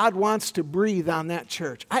that God wants to breathe on that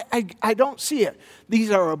church. I don't see it.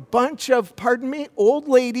 These are a bunch of, old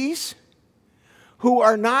ladies who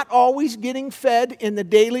are not always getting fed in the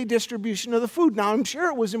daily distribution of the food. Now, I'm sure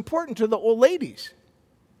it was important to the old ladies.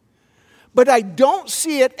 But I don't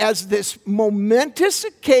see it as this momentous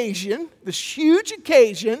occasion, this huge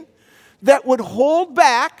occasion, that would hold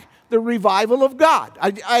back the revival of God.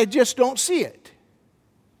 I just don't see it.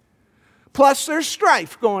 Plus there's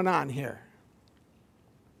strife going on here.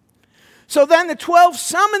 So then the 12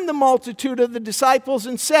 summoned the multitude of the disciples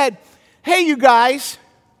and said, hey, you guys,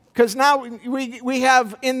 because now we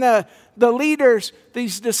have in the leaders,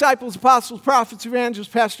 these disciples, apostles, prophets, evangelists,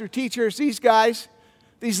 pastors, teachers, these guys,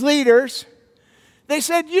 these leaders, they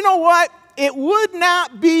said, you know what? It would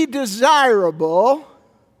not be desirable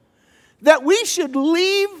that we should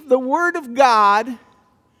leave the Word of God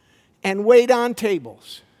and wait on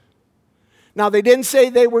tables. Now, they didn't say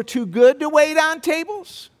they were too good to wait on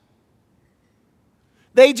tables.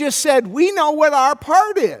 They just said, we know what our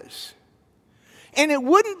part is. And it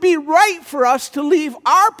wouldn't be right for us to leave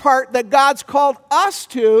our part that God's called us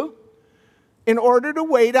to in order to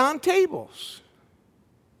wait on tables.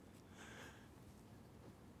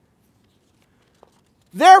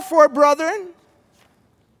 Therefore, brethren,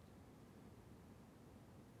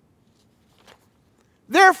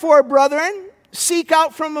 seek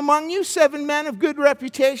out from among you 7 men of good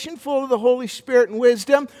reputation, full of the Holy Spirit and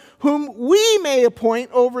wisdom, whom we may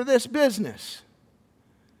appoint over this business.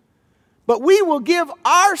 But we will give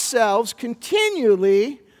ourselves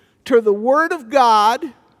continually to the Word of God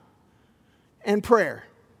and prayer.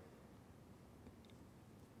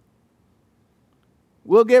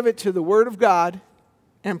 We'll give it to the Word of God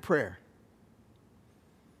and prayer.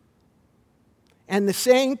 And the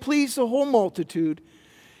saying pleased the whole multitude,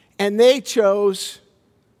 and they chose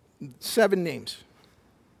 7 names.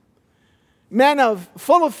 Men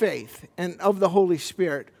full of faith and of the Holy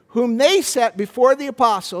Spirit, whom they set before the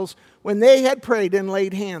apostles when they had prayed and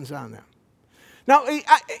laid hands on them. Now,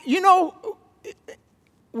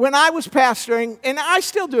 when I was pastoring, and I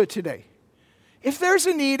still do it today, if there's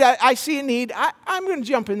a need, I see a need, I'm going to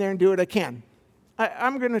jump in there and do what I can.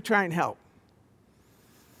 I'm going to try and help.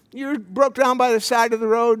 You're broke down by the side of the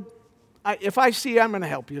road. If I see you, I'm going to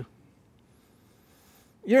help you.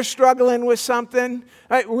 You're struggling with something.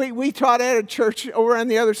 We taught at a church over on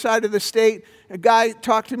the other side of the state. A guy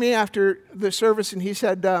talked to me after the service, and he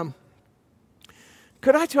said,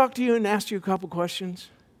 could I talk to you and ask you a couple questions?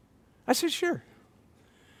 I said, sure.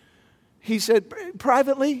 He said,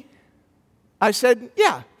 privately? I said,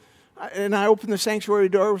 yeah. And I opened the sanctuary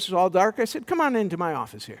door, which was all dark. I said, come on into my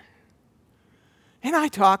office here. And I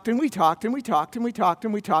talked, and we talked, and we talked, and we talked,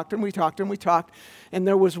 and we talked, and we talked, and we talked. And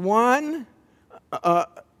there was one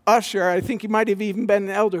usher, I think he might have even been an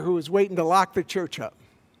elder, who was waiting to lock the church up.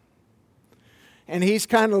 And he's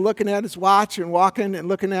kind of looking at his watch and walking and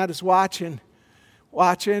looking at his watch and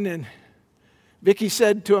watching. And Vicki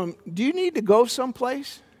said to him, do you need to go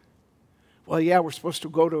someplace? Well, yeah, we're supposed to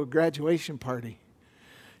go to a graduation party.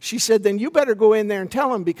 She said, then you better go in there and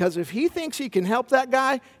tell him, because if he thinks he can help that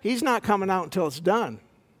guy, he's not coming out until it's done.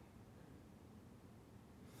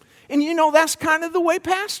 And that's kind of the way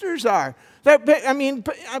pastors are.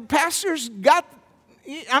 Pastors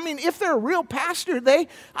if they're a real pastor,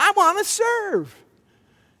 I want to serve.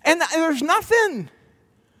 And there's nothing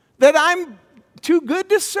that I'm too good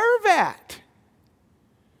to serve at.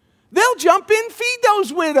 They'll jump in, feed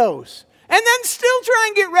those widows, and then still try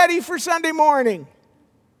and get ready for Sunday morning.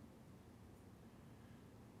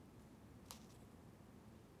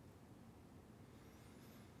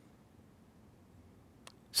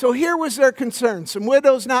 So here was their concern. Some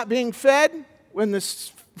widows not being fed when the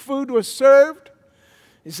food was served.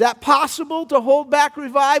 Is that possible to hold back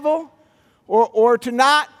revival? Or to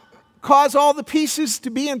not cause all the pieces to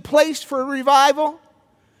be in place for revival?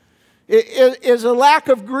 Is a lack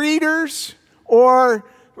of greeters or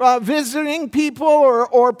visiting people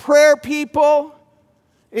or prayer people?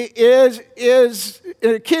 Is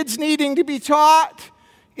kids needing to be taught?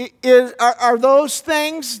 Are those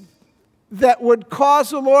things that would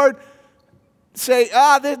cause the Lord say,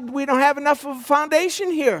 we don't have enough of a foundation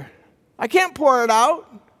here. I can't pour it out.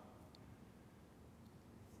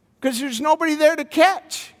 Because there's nobody there to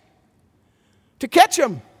catch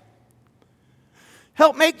them.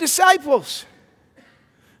 Help make disciples.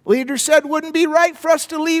 Leader said, wouldn't be right for us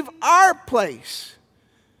to leave our place.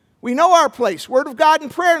 We know our place, Word of God and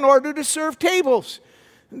prayer, in order to serve tables.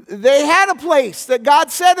 They had a place that God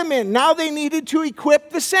set them in. Now they needed to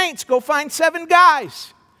equip the saints. Go find 7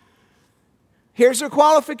 guys. Here's their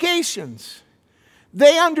qualifications.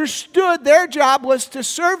 They understood their job was to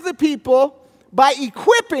serve the people by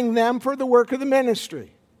equipping them for the work of the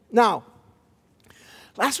ministry. Now,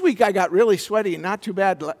 last week I got really sweaty and not too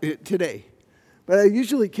bad today. But I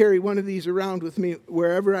usually carry one of these around with me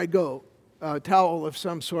wherever I go, a towel of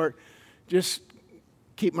some sort, just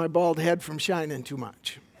keep my bald head from shining too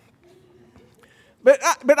much. But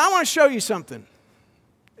I want to show you something.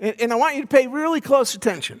 And I want you to pay really close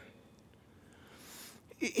attention.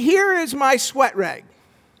 Here is my sweat rag.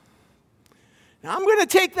 Now I'm going to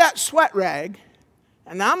take that sweat rag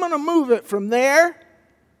and I'm going to move it from there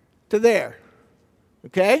to there.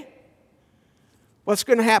 Okay? What's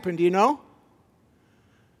going to happen? Do you know?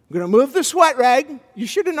 I'm going to move the sweat rag. You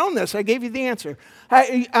should have known this. I gave you the answer.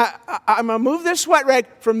 I'm going to move this sweat rag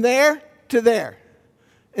from there to there.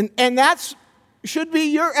 And that should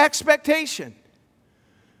be your expectation.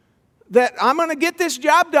 That I'm going to get this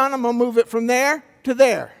job done. I'm going to move it from there to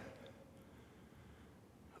there.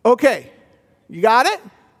 Okay. You got it?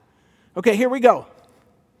 Okay, here we go.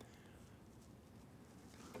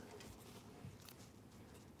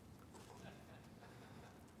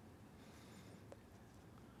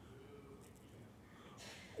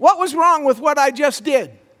 What was wrong with what I just did?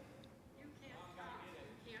 You can't talk,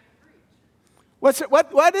 you can't preach. What's it?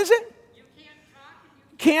 What is it? You can't talk and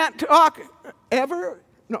you Can't talk ever?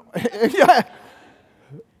 No. Yeah.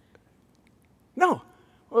 No.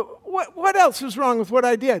 What else is wrong with what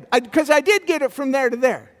I did? Because I did get it from there to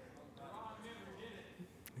there.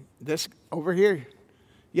 This over here.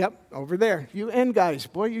 Yep, over there. You end guys,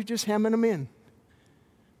 boy, you're just hemming them in.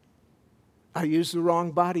 I used the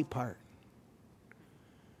wrong body part.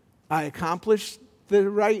 I accomplished the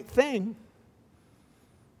right thing,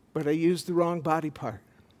 but I used the wrong body part.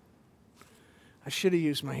 I should have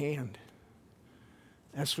used my hand.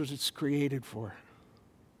 That's what it's created for.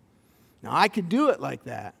 Now, I could do it like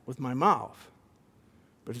that with my mouth,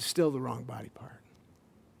 but it's still the wrong body part.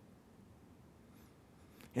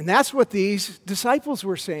 And that's what these disciples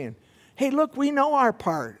were saying. Hey, look, we know our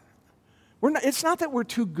part. It's not that we're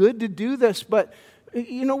too good to do this, but,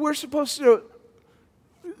 we're supposed to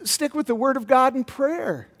stick with the Word of God and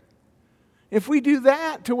prayer. If we do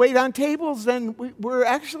that, to wait on tables, then we're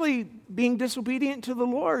actually being disobedient to the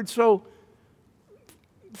Lord. So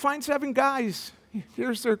find 7 guys.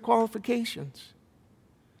 Here's their qualifications.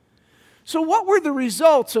 So what were the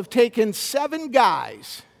results of taking 7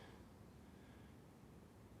 guys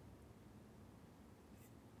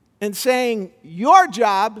and saying, your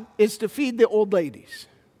job is to feed the old ladies?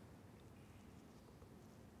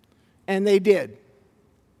 And they did.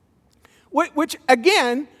 Which,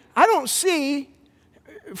 again, I don't see,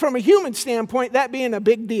 from a human standpoint, that being a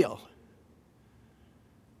big deal.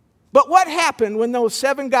 But what happened when those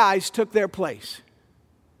 7 guys took their place?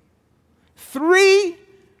 3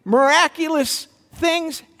 miraculous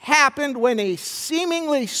things happened when a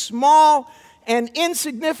seemingly small and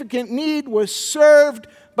insignificant need was served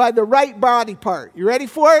by the right body part. You ready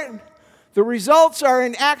for it? The results are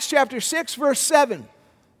in Acts chapter 6, verse 7.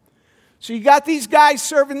 So you got these guys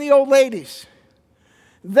serving the old ladies.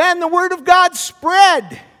 Then the word of God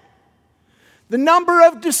spread. The number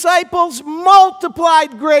of disciples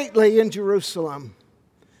multiplied greatly in Jerusalem.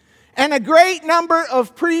 And a great number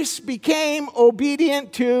of priests became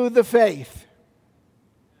obedient to the faith.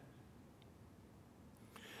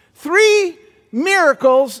 3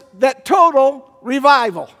 miracles that total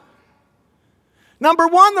revival. Number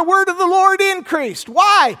 1, the word of the Lord increased.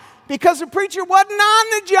 Why? Because the preacher wasn't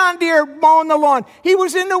on the John Deere mowing the lawn. He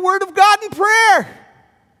was in the Word of God and prayer.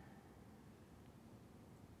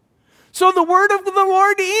 So the word of the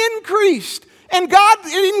Lord increased. And God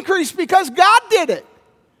increased because God did it.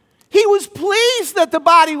 He was pleased that the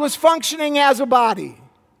body was functioning as a body.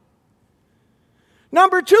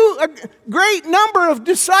 Number 2, a great number of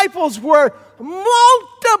disciples were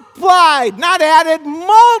multiplied, not added,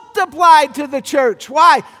 multiplied to the church.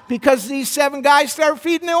 Why? Because these 7 guys started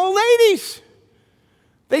feeding the old ladies.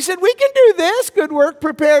 They said, we can do this. Good work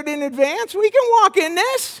prepared in advance. We can walk in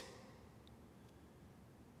this.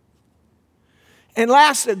 And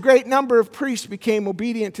last, a great number of priests became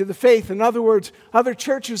obedient to the faith. In other words, other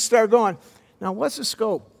churches started going, now what's the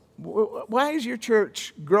scope? Why is your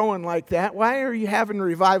church growing like that? Why are you having a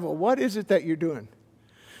revival? What is it that you're doing?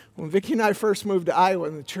 When Vicki and I first moved to Iowa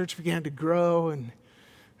and the church began to grow and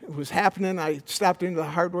it was happening, I stopped into the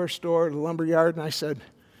hardware store, the lumber yard, and I said,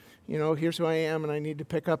 here's who I am and I need to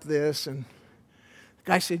pick up this. And the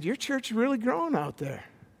guy said, your church is really growing out there.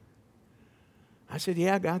 I said,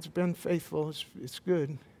 yeah, God's been faithful. It's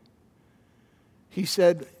good. He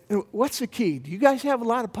said, what's the key? Do you guys have a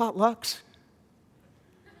lot of potlucks?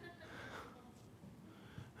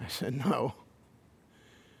 I said, no.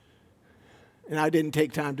 And I didn't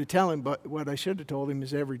take time to tell him, but what I should have told him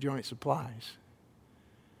is every joint supplies.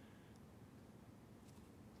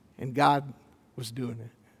 And God was doing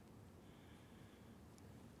it.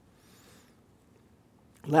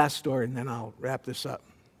 Last story, and then I'll wrap this up.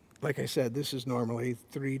 Like I said, this is normally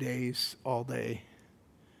 3 days, all day,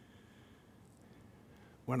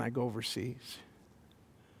 when I go overseas.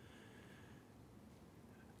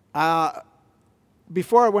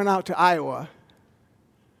 Before I went out to Iowa,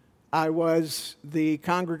 I was the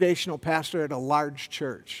congregational pastor at a large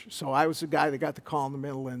church. So I was the guy that got the call in the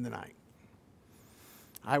middle of the night.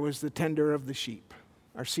 I was the tender of the sheep.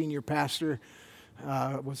 Our senior pastor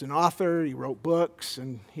was an author. He wrote books,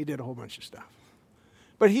 and he did a whole bunch of stuff.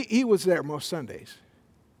 But he was there most Sundays.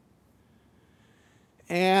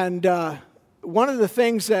 And one of the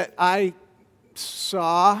things that I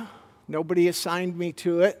saw, nobody assigned me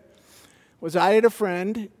to it, was I had a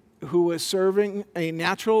friend who was serving a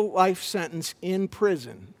natural life sentence in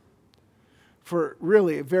prison for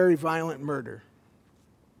really a very violent murder.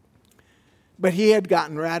 But he had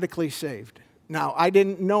gotten radically saved. Now, I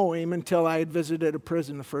didn't know him until I had visited a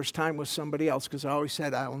prison the first time with somebody else, because I always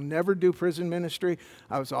said, I will never do prison ministry.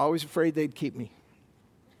 I was always afraid they'd keep me.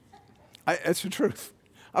 That's the truth.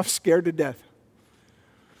 I was scared to death.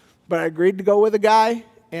 But I agreed to go with a guy,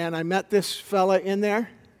 and I met this fella in there,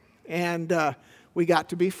 and we got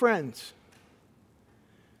to be friends.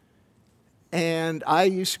 And I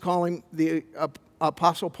used to call him the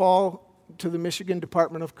Apostle Paul to the Michigan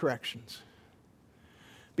Department of Corrections.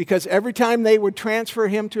 Because every time they would transfer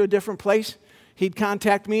him to a different place, he'd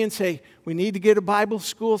contact me and say, we need to get a Bible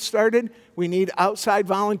school started. We need outside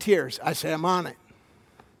volunteers. I said, I'm on it.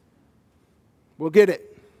 We'll get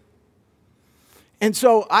it. And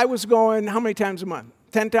so I was going, how many times a month?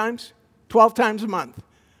 10 times? 12 times a month.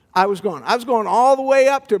 I was going all the way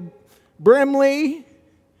up to Brimley,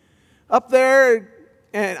 up there,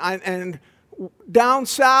 and down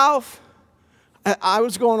south. I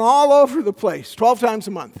was going all over the place, 12 times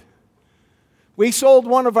a month. We sold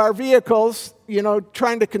one of our vehicles,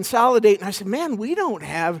 trying to consolidate. And I said, man, how come we don't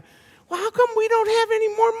have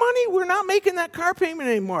any more money? We're not making that car payment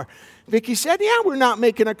anymore. Vicki said, yeah, we're not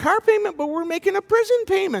making a car payment, but we're making a prison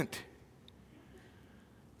payment.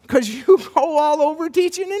 Because you go all over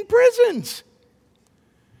teaching in prisons.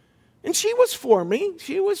 And she was for me.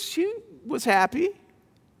 She was happy.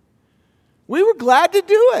 We were glad to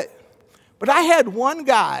do it. But I had one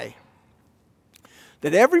guy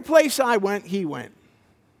that every place I went, he went.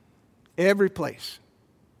 Every place.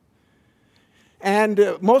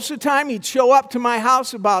 And most of the time, he'd show up to my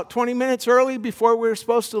house about 20 minutes early before we were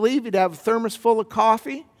supposed to leave. He'd have a thermos full of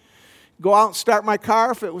coffee, go out and start my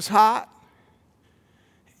car if it was hot,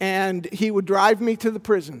 and he would drive me to the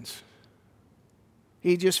prisons.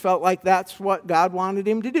 He just felt like that's what God wanted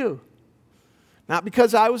him to do. Not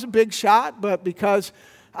because I was a big shot, but because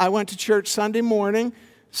I went to church Sunday morning,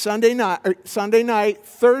 Sunday night,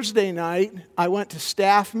 Thursday night, I went to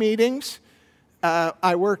staff meetings.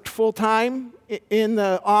 I worked full-time in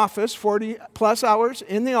the office, 40-plus hours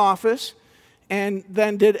in the office, and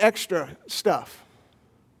then did extra stuff.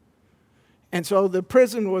 And so the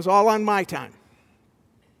prison was all on my time.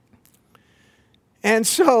 And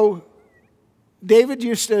so David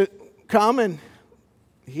used to come, and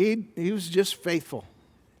he was just faithful.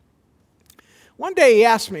 One day he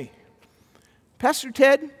asked me, Pastor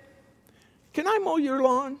Ted, can I mow your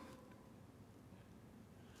lawn?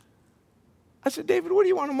 I said, David, what do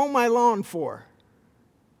you want to mow my lawn for?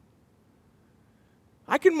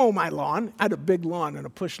 I can mow my lawn. I had a big lawn and a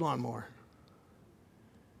push lawnmower.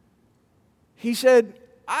 He said,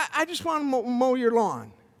 I just want to mow your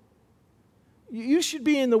lawn. You should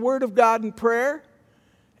be in the Word of God and prayer,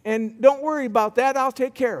 and don't worry about that. I'll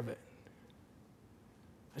take care of it.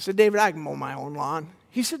 I said, David, I can mow my own lawn.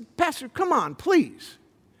 He said, Pastor, come on, please.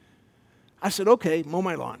 I said, okay, mow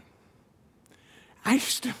my lawn. I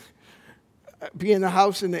used to be in the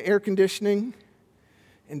house in the air conditioning,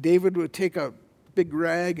 and David would take a big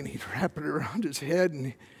rag and he'd wrap it around his head,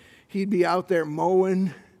 and he'd be out there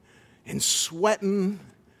mowing and sweating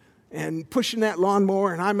and pushing that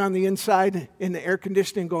lawnmower, and I'm on the inside in the air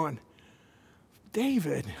conditioning going,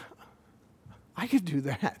 David, I could do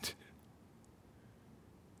that.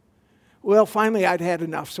 Well, finally I'd had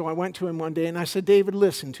enough, so I went to him one day and I said, David,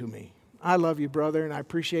 listen to me. I love you, brother, and I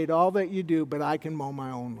appreciate all that you do, but I can mow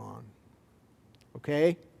my own lawn.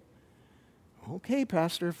 Okay? Okay,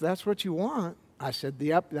 Pastor, if that's what you want. I said,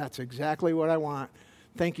 yep, that's exactly what I want.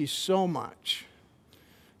 Thank you so much.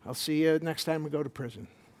 I'll see you next time we go to prison.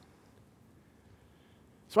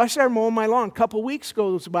 So I started mowing my lawn. A couple weeks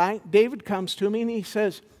goes by. David comes to me and he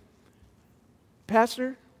says,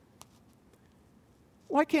 Pastor,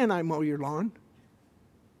 why can't I mow your lawn?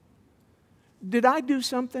 Did I do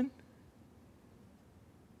something?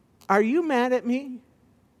 Are you mad at me?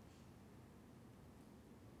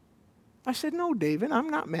 I said, no, David, I'm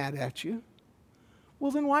not mad at you.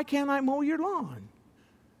 Well, then why can't I mow your lawn?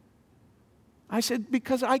 I said,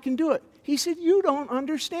 because I can do it. He said, you don't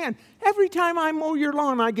understand. Every time I mow your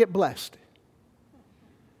lawn, I get blessed.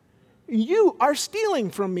 You are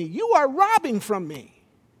stealing from me. You are robbing from me.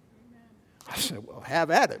 I said, well,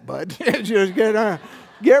 have at it, bud. Just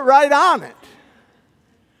get right on it.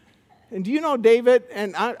 And do you know David,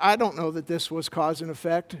 and I don't know that this was cause and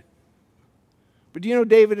effect, but do you know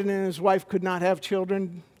David and his wife could not have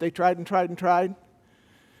children? They tried and tried and tried.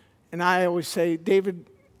 And I always say, David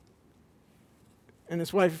and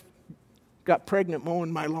his wife got pregnant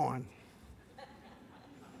mowing my lawn.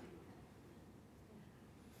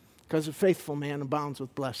 Because a faithful man abounds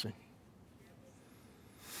with blessing.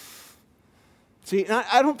 See,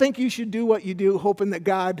 I don't think you should do what you do hoping that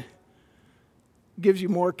God gives you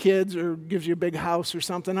more kids or gives you a big house or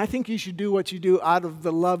something. I think you should do what you do out of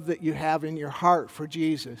the love that you have in your heart for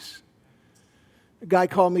Jesus. A guy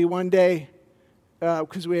called me one day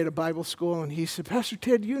because we had a Bible school, and he said, Pastor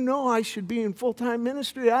Ted, you know I should be in full-time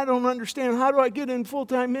ministry. I don't understand. How do I get in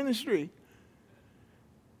full-time ministry?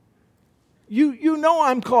 You know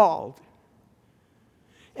I'm called.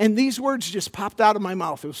 And these words just popped out of my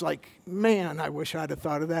mouth. It was like, man, I wish I'd have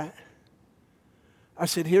thought of that. I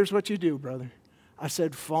said, here's what you do, brother. I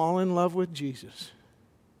said, fall in love with Jesus.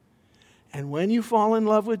 And when you fall in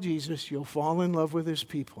love with Jesus, you'll fall in love with his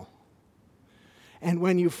people. And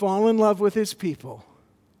when you fall in love with his people,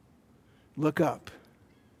 look up.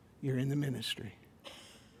 You're in the ministry.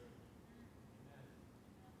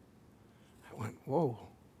 I went, whoa.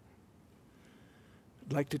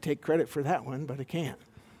 I'd like to take credit for that one, but I can't.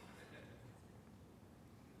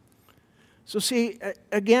 So see,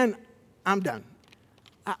 again, I'm done.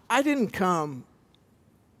 I didn't come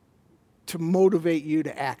to motivate you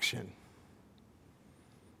to action.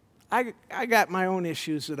 I got my own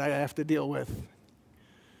issues that I have to deal with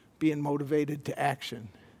being motivated to action.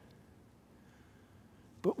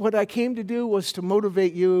 But what I came to do was to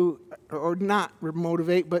motivate you, or not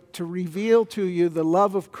motivate, but to reveal to you the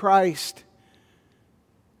love of Christ,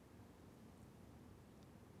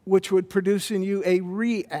 which would produce in you a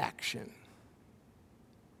reaction.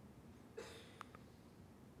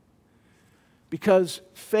 Because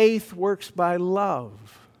faith works by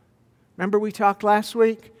love. Remember we talked last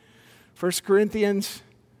week? 1 Corinthians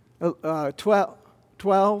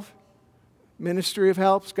 12, ministry of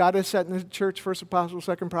helps. God has set in the church first apostles,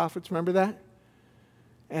 second prophets. Remember that?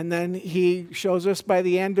 And then he shows us by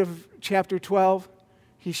the end of chapter 12,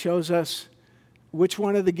 he shows us which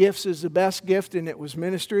one of the gifts is the best gift, and it was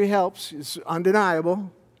ministry helps. It's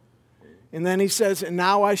undeniable. And then he says, and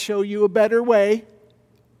now I show you a better way.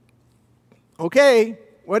 Okay,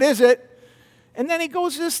 what is it? And then he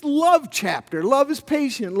goes this love chapter. Love is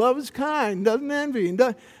patient. Love is kind. Doesn't envy.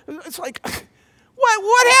 It's like,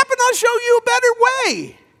 what happened? I'll show you a better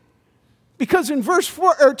way. Because in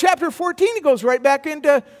chapter 14, he goes right back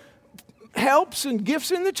into helps and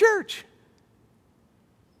gifts in the church.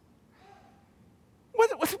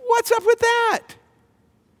 What's up with that?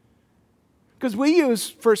 Because we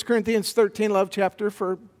use 1 Corinthians 13 love chapter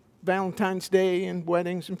for Valentine's Day and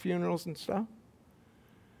weddings and funerals and stuff.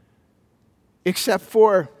 Except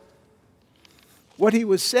for what he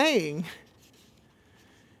was saying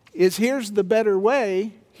is here's the better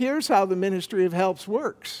way. Here's how the ministry of helps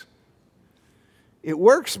works. It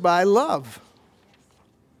works by love.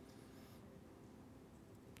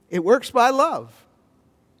 It works by love.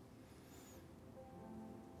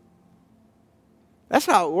 That's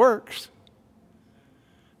how it works.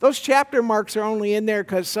 Those chapter marks are only in there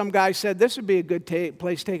because some guy said this would be a good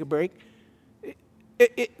place to take a break.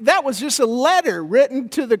 That was just a letter written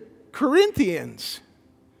to the Corinthians.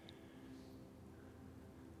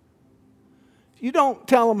 You don't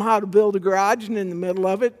tell them how to build a garage, and in the middle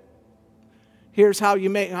of it, here's how you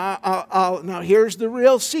make. Now here's the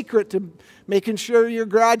real secret to making sure your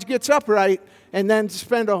garage gets upright, and then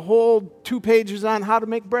spend a whole 2 pages on how to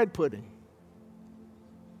make bread pudding.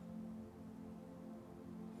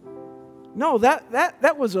 No,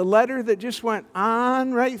 that was a letter that just went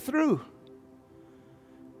on right through.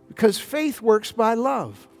 Because faith works by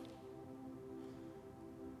love.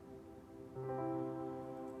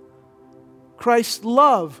 Christ's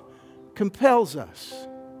love compels us.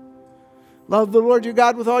 Love the Lord your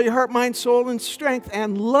God with all your heart, mind, soul, and strength,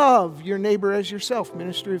 and love your neighbor as yourself.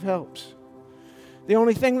 Ministry of helps. The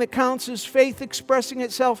only thing that counts is faith expressing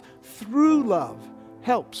itself through love.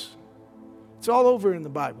 Helps. It's all over in the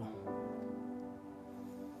Bible.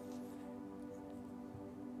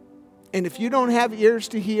 And if you don't have ears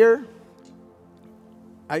to hear,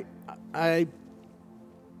 I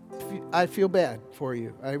feel bad for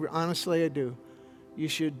you. Honestly, I do. You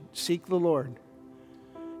should seek the Lord.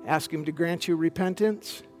 Ask Him to grant you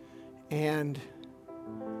repentance and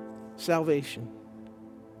salvation.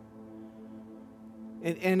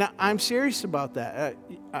 And I'm serious about that.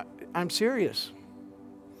 I'm serious.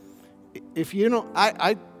 If you don't,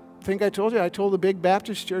 think I told you, I told the big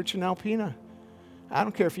Baptist church in Alpena, I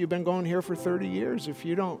don't care if you've been going here for 30 years. If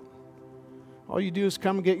you don't, all you do is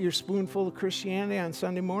come and get your spoonful of Christianity on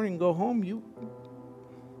Sunday morning and go home. You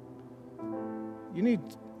need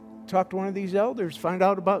to talk to one of these elders, find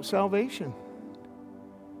out about salvation.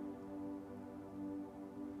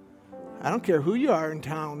 I don't care who you are in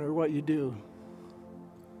town or what you do.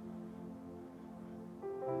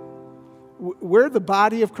 We're the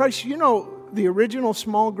body of Christ. You know the original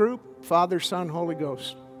small group? Father, Son, Holy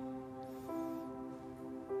Ghost.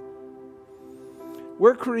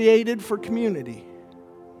 We're created for community.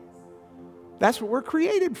 That's what we're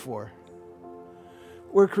created for.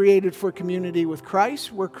 We're created for community with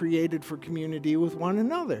Christ. We're created for community with one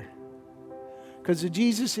another. Because the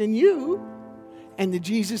Jesus in you and the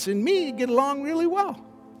Jesus in me get along really well.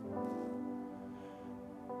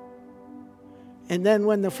 And then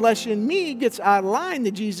when the flesh in me gets out of line,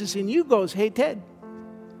 the Jesus in you goes, hey, Ted.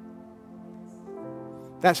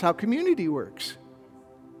 That's how community works.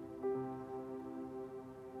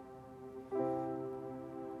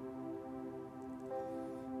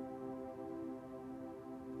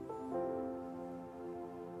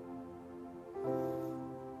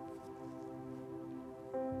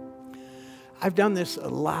 I've done this a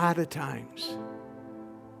lot of times.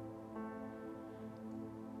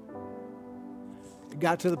 It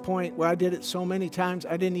got to the point where I did it so many times,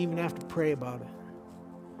 I didn't even have to pray about it.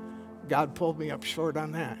 God pulled me up short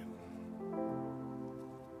on that.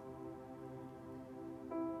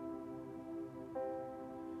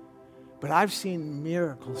 But I've seen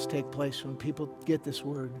miracles take place when people get this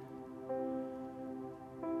word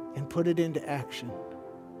and put it into action.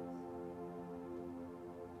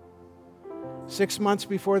 6 months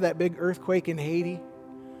before that big earthquake in Haiti,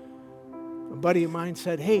 a buddy of mine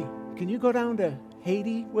said, hey, can you go down to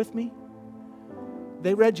Haiti with me?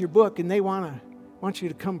 They read your book and they want you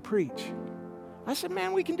to come preach. I said,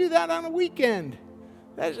 man, we can do that on a weekend.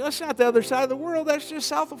 That's not the other side of the world. That's just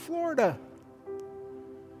south of Florida.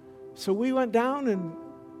 So we went down and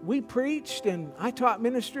we preached, and I taught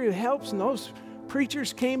Ministry of Helps, and those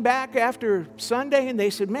preachers came back after Sunday and they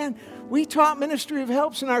said, man, we taught Ministry of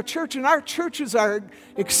Helps in our church, and our churches are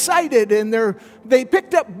excited, and they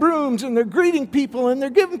picked up brooms and they're greeting people and they're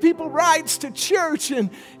giving people rides to church. And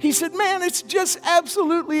he said, man, it's just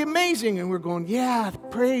absolutely amazing. And we're going, yeah,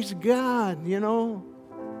 praise God, you know.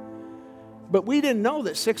 But we didn't know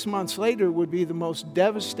that 6 months later would be the most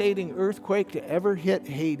devastating earthquake to ever hit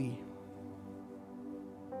Haiti.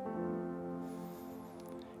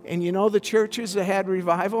 And you know the churches that had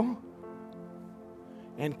revival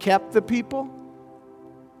and kept the people?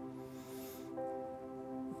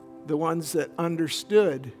 The ones that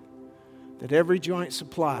understood that every joint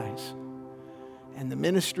supplies and the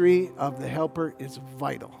ministry of the helper is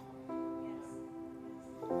vital.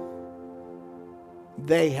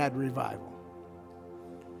 They had revival.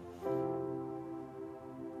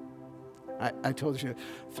 I told you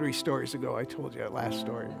 3 stories ago, I told you that last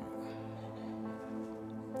story.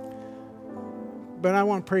 But I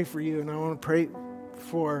want to pray for you, and I want to pray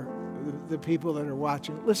for the people that are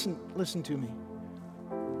watching. Listen to me.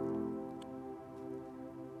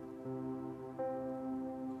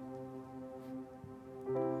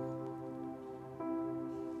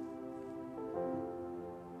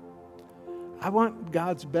 I want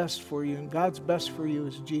God's best for you, and God's best for you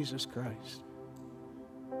is Jesus Christ.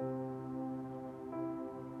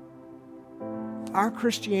 Our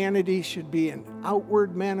Christianity should be an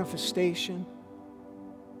outward manifestation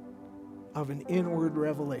of an inward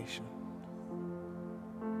revelation.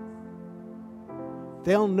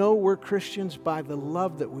 They'll know we're Christians by the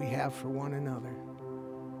love that we have for one another.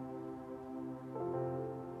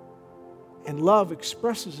 And love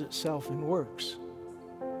expresses itself in works.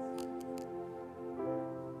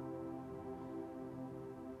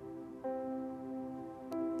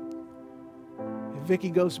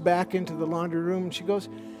 Vicky goes back into the laundry room and she goes,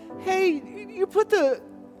 hey,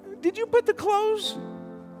 did you put the clothes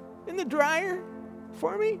in the dryer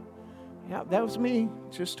for me? Yeah, that was me.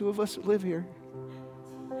 Just 2 of us that live here.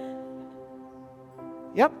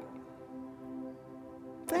 Yep.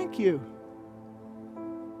 Thank you.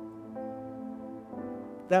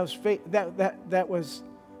 That was that was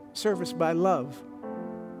service by love.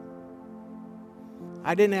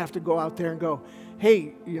 I didn't have to go out there and go,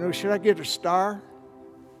 hey, should I get a star?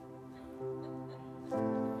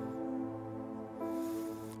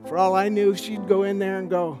 For all I knew, she'd go in there and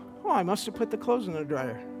go, oh, I must have put the clothes in the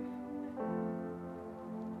dryer.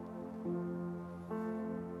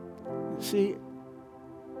 See,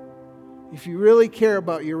 if you really care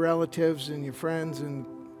about your relatives and your friends and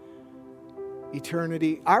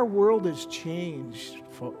eternity. Our world has changed,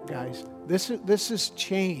 guys. This has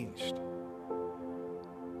changed.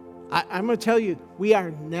 I'm going to tell you, we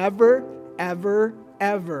are never, ever,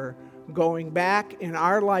 ever going back in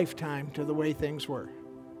our lifetime to the way things were.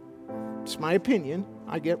 It's my opinion.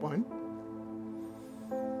 I get one.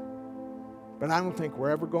 But I don't think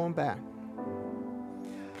we're ever going back.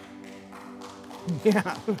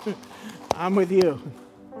 Yeah, I'm with you.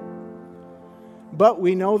 But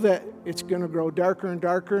we know that it's going to grow darker and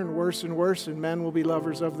darker and worse, and men will be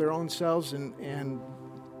lovers of their own selves, and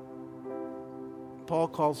Paul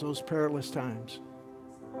calls those perilous times.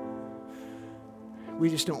 We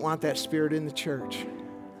just don't want that spirit in the church.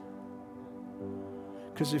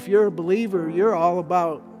 Because if you're a believer, you're all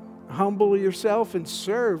about humble yourself and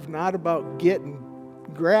serve, not about get and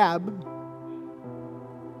grab.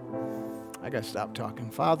 I got to stop talking.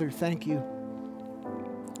 Father, thank you.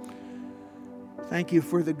 Thank you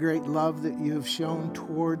for the great love that you have shown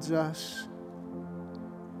towards us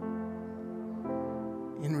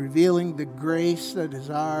in revealing the grace that is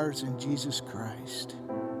ours in Jesus Christ.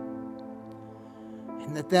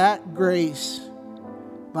 And that grace,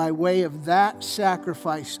 by way of that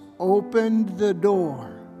sacrifice, opened the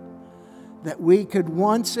door that we could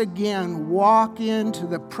once again walk into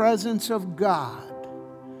the presence of God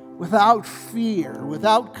without fear,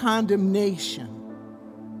 without condemnation.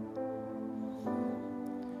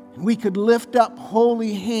 And we could lift up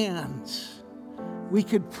holy hands. We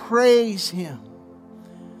could praise Him.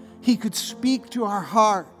 He could speak to our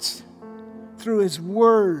hearts through His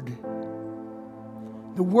Word.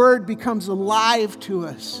 The Word becomes alive to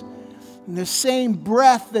us. And the same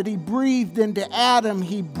breath that He breathed into Adam,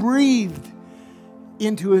 He breathed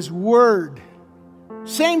into His Word.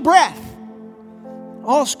 Same breath.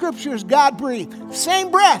 All Scripture is God-breathed.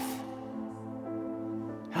 Same breath.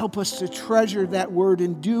 Help us to treasure that Word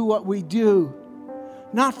and do what we do,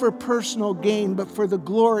 not for personal gain, but for the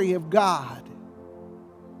glory of God.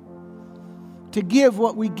 To give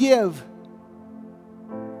what we give,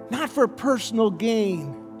 not for personal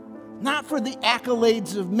gain, not for the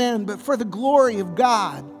accolades of men, but for the glory of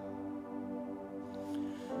God.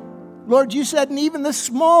 Lord, you said, and even the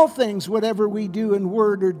small things, whatever we do in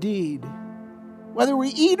word or deed, whether we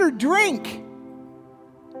eat or drink,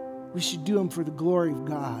 we should do them for the glory of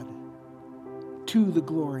God, to the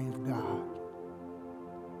glory of God.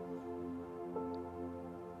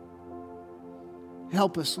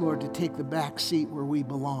 Help us, Lord, to take the back seat where we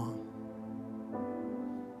belong.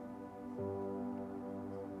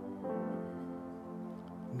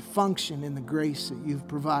 And function in the grace that you've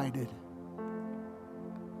provided.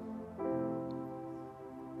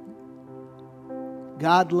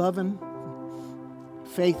 God-loving,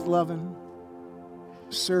 faith-loving,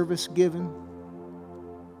 service-giving,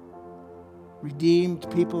 redeemed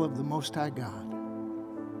people of the Most High God.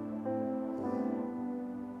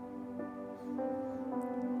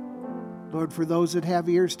 Lord, for those that have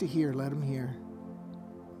ears to hear, let them hear.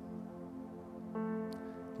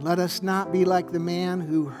 Let us not be like the man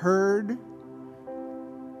who heard,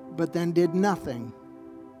 but then did nothing.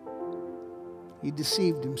 He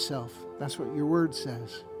deceived himself. That's what your word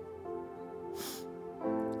says.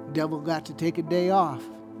 The devil got to take a day off.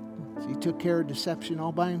 So he took care of deception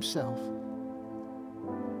all by himself.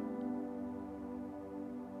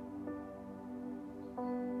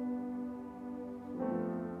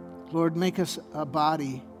 Lord, make us a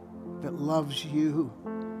body that loves you,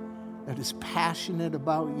 that is passionate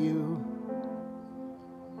about you.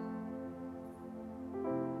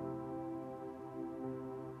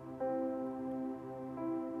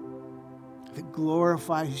 That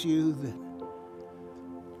glorifies you, that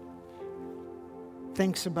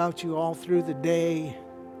thinks about you all through the day.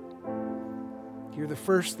 You're the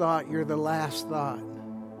first thought, you're the last thought.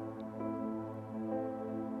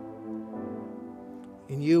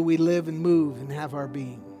 In you we live and move and have our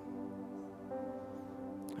being.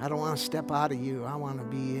 I don't want to step out of you. I want to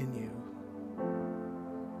be in you.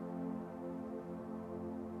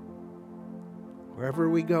 Wherever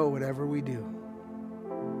we go, whatever we do,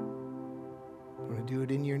 I want to do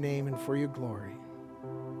it in your name and for your glory.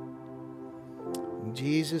 In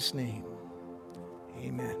Jesus' name,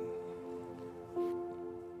 amen.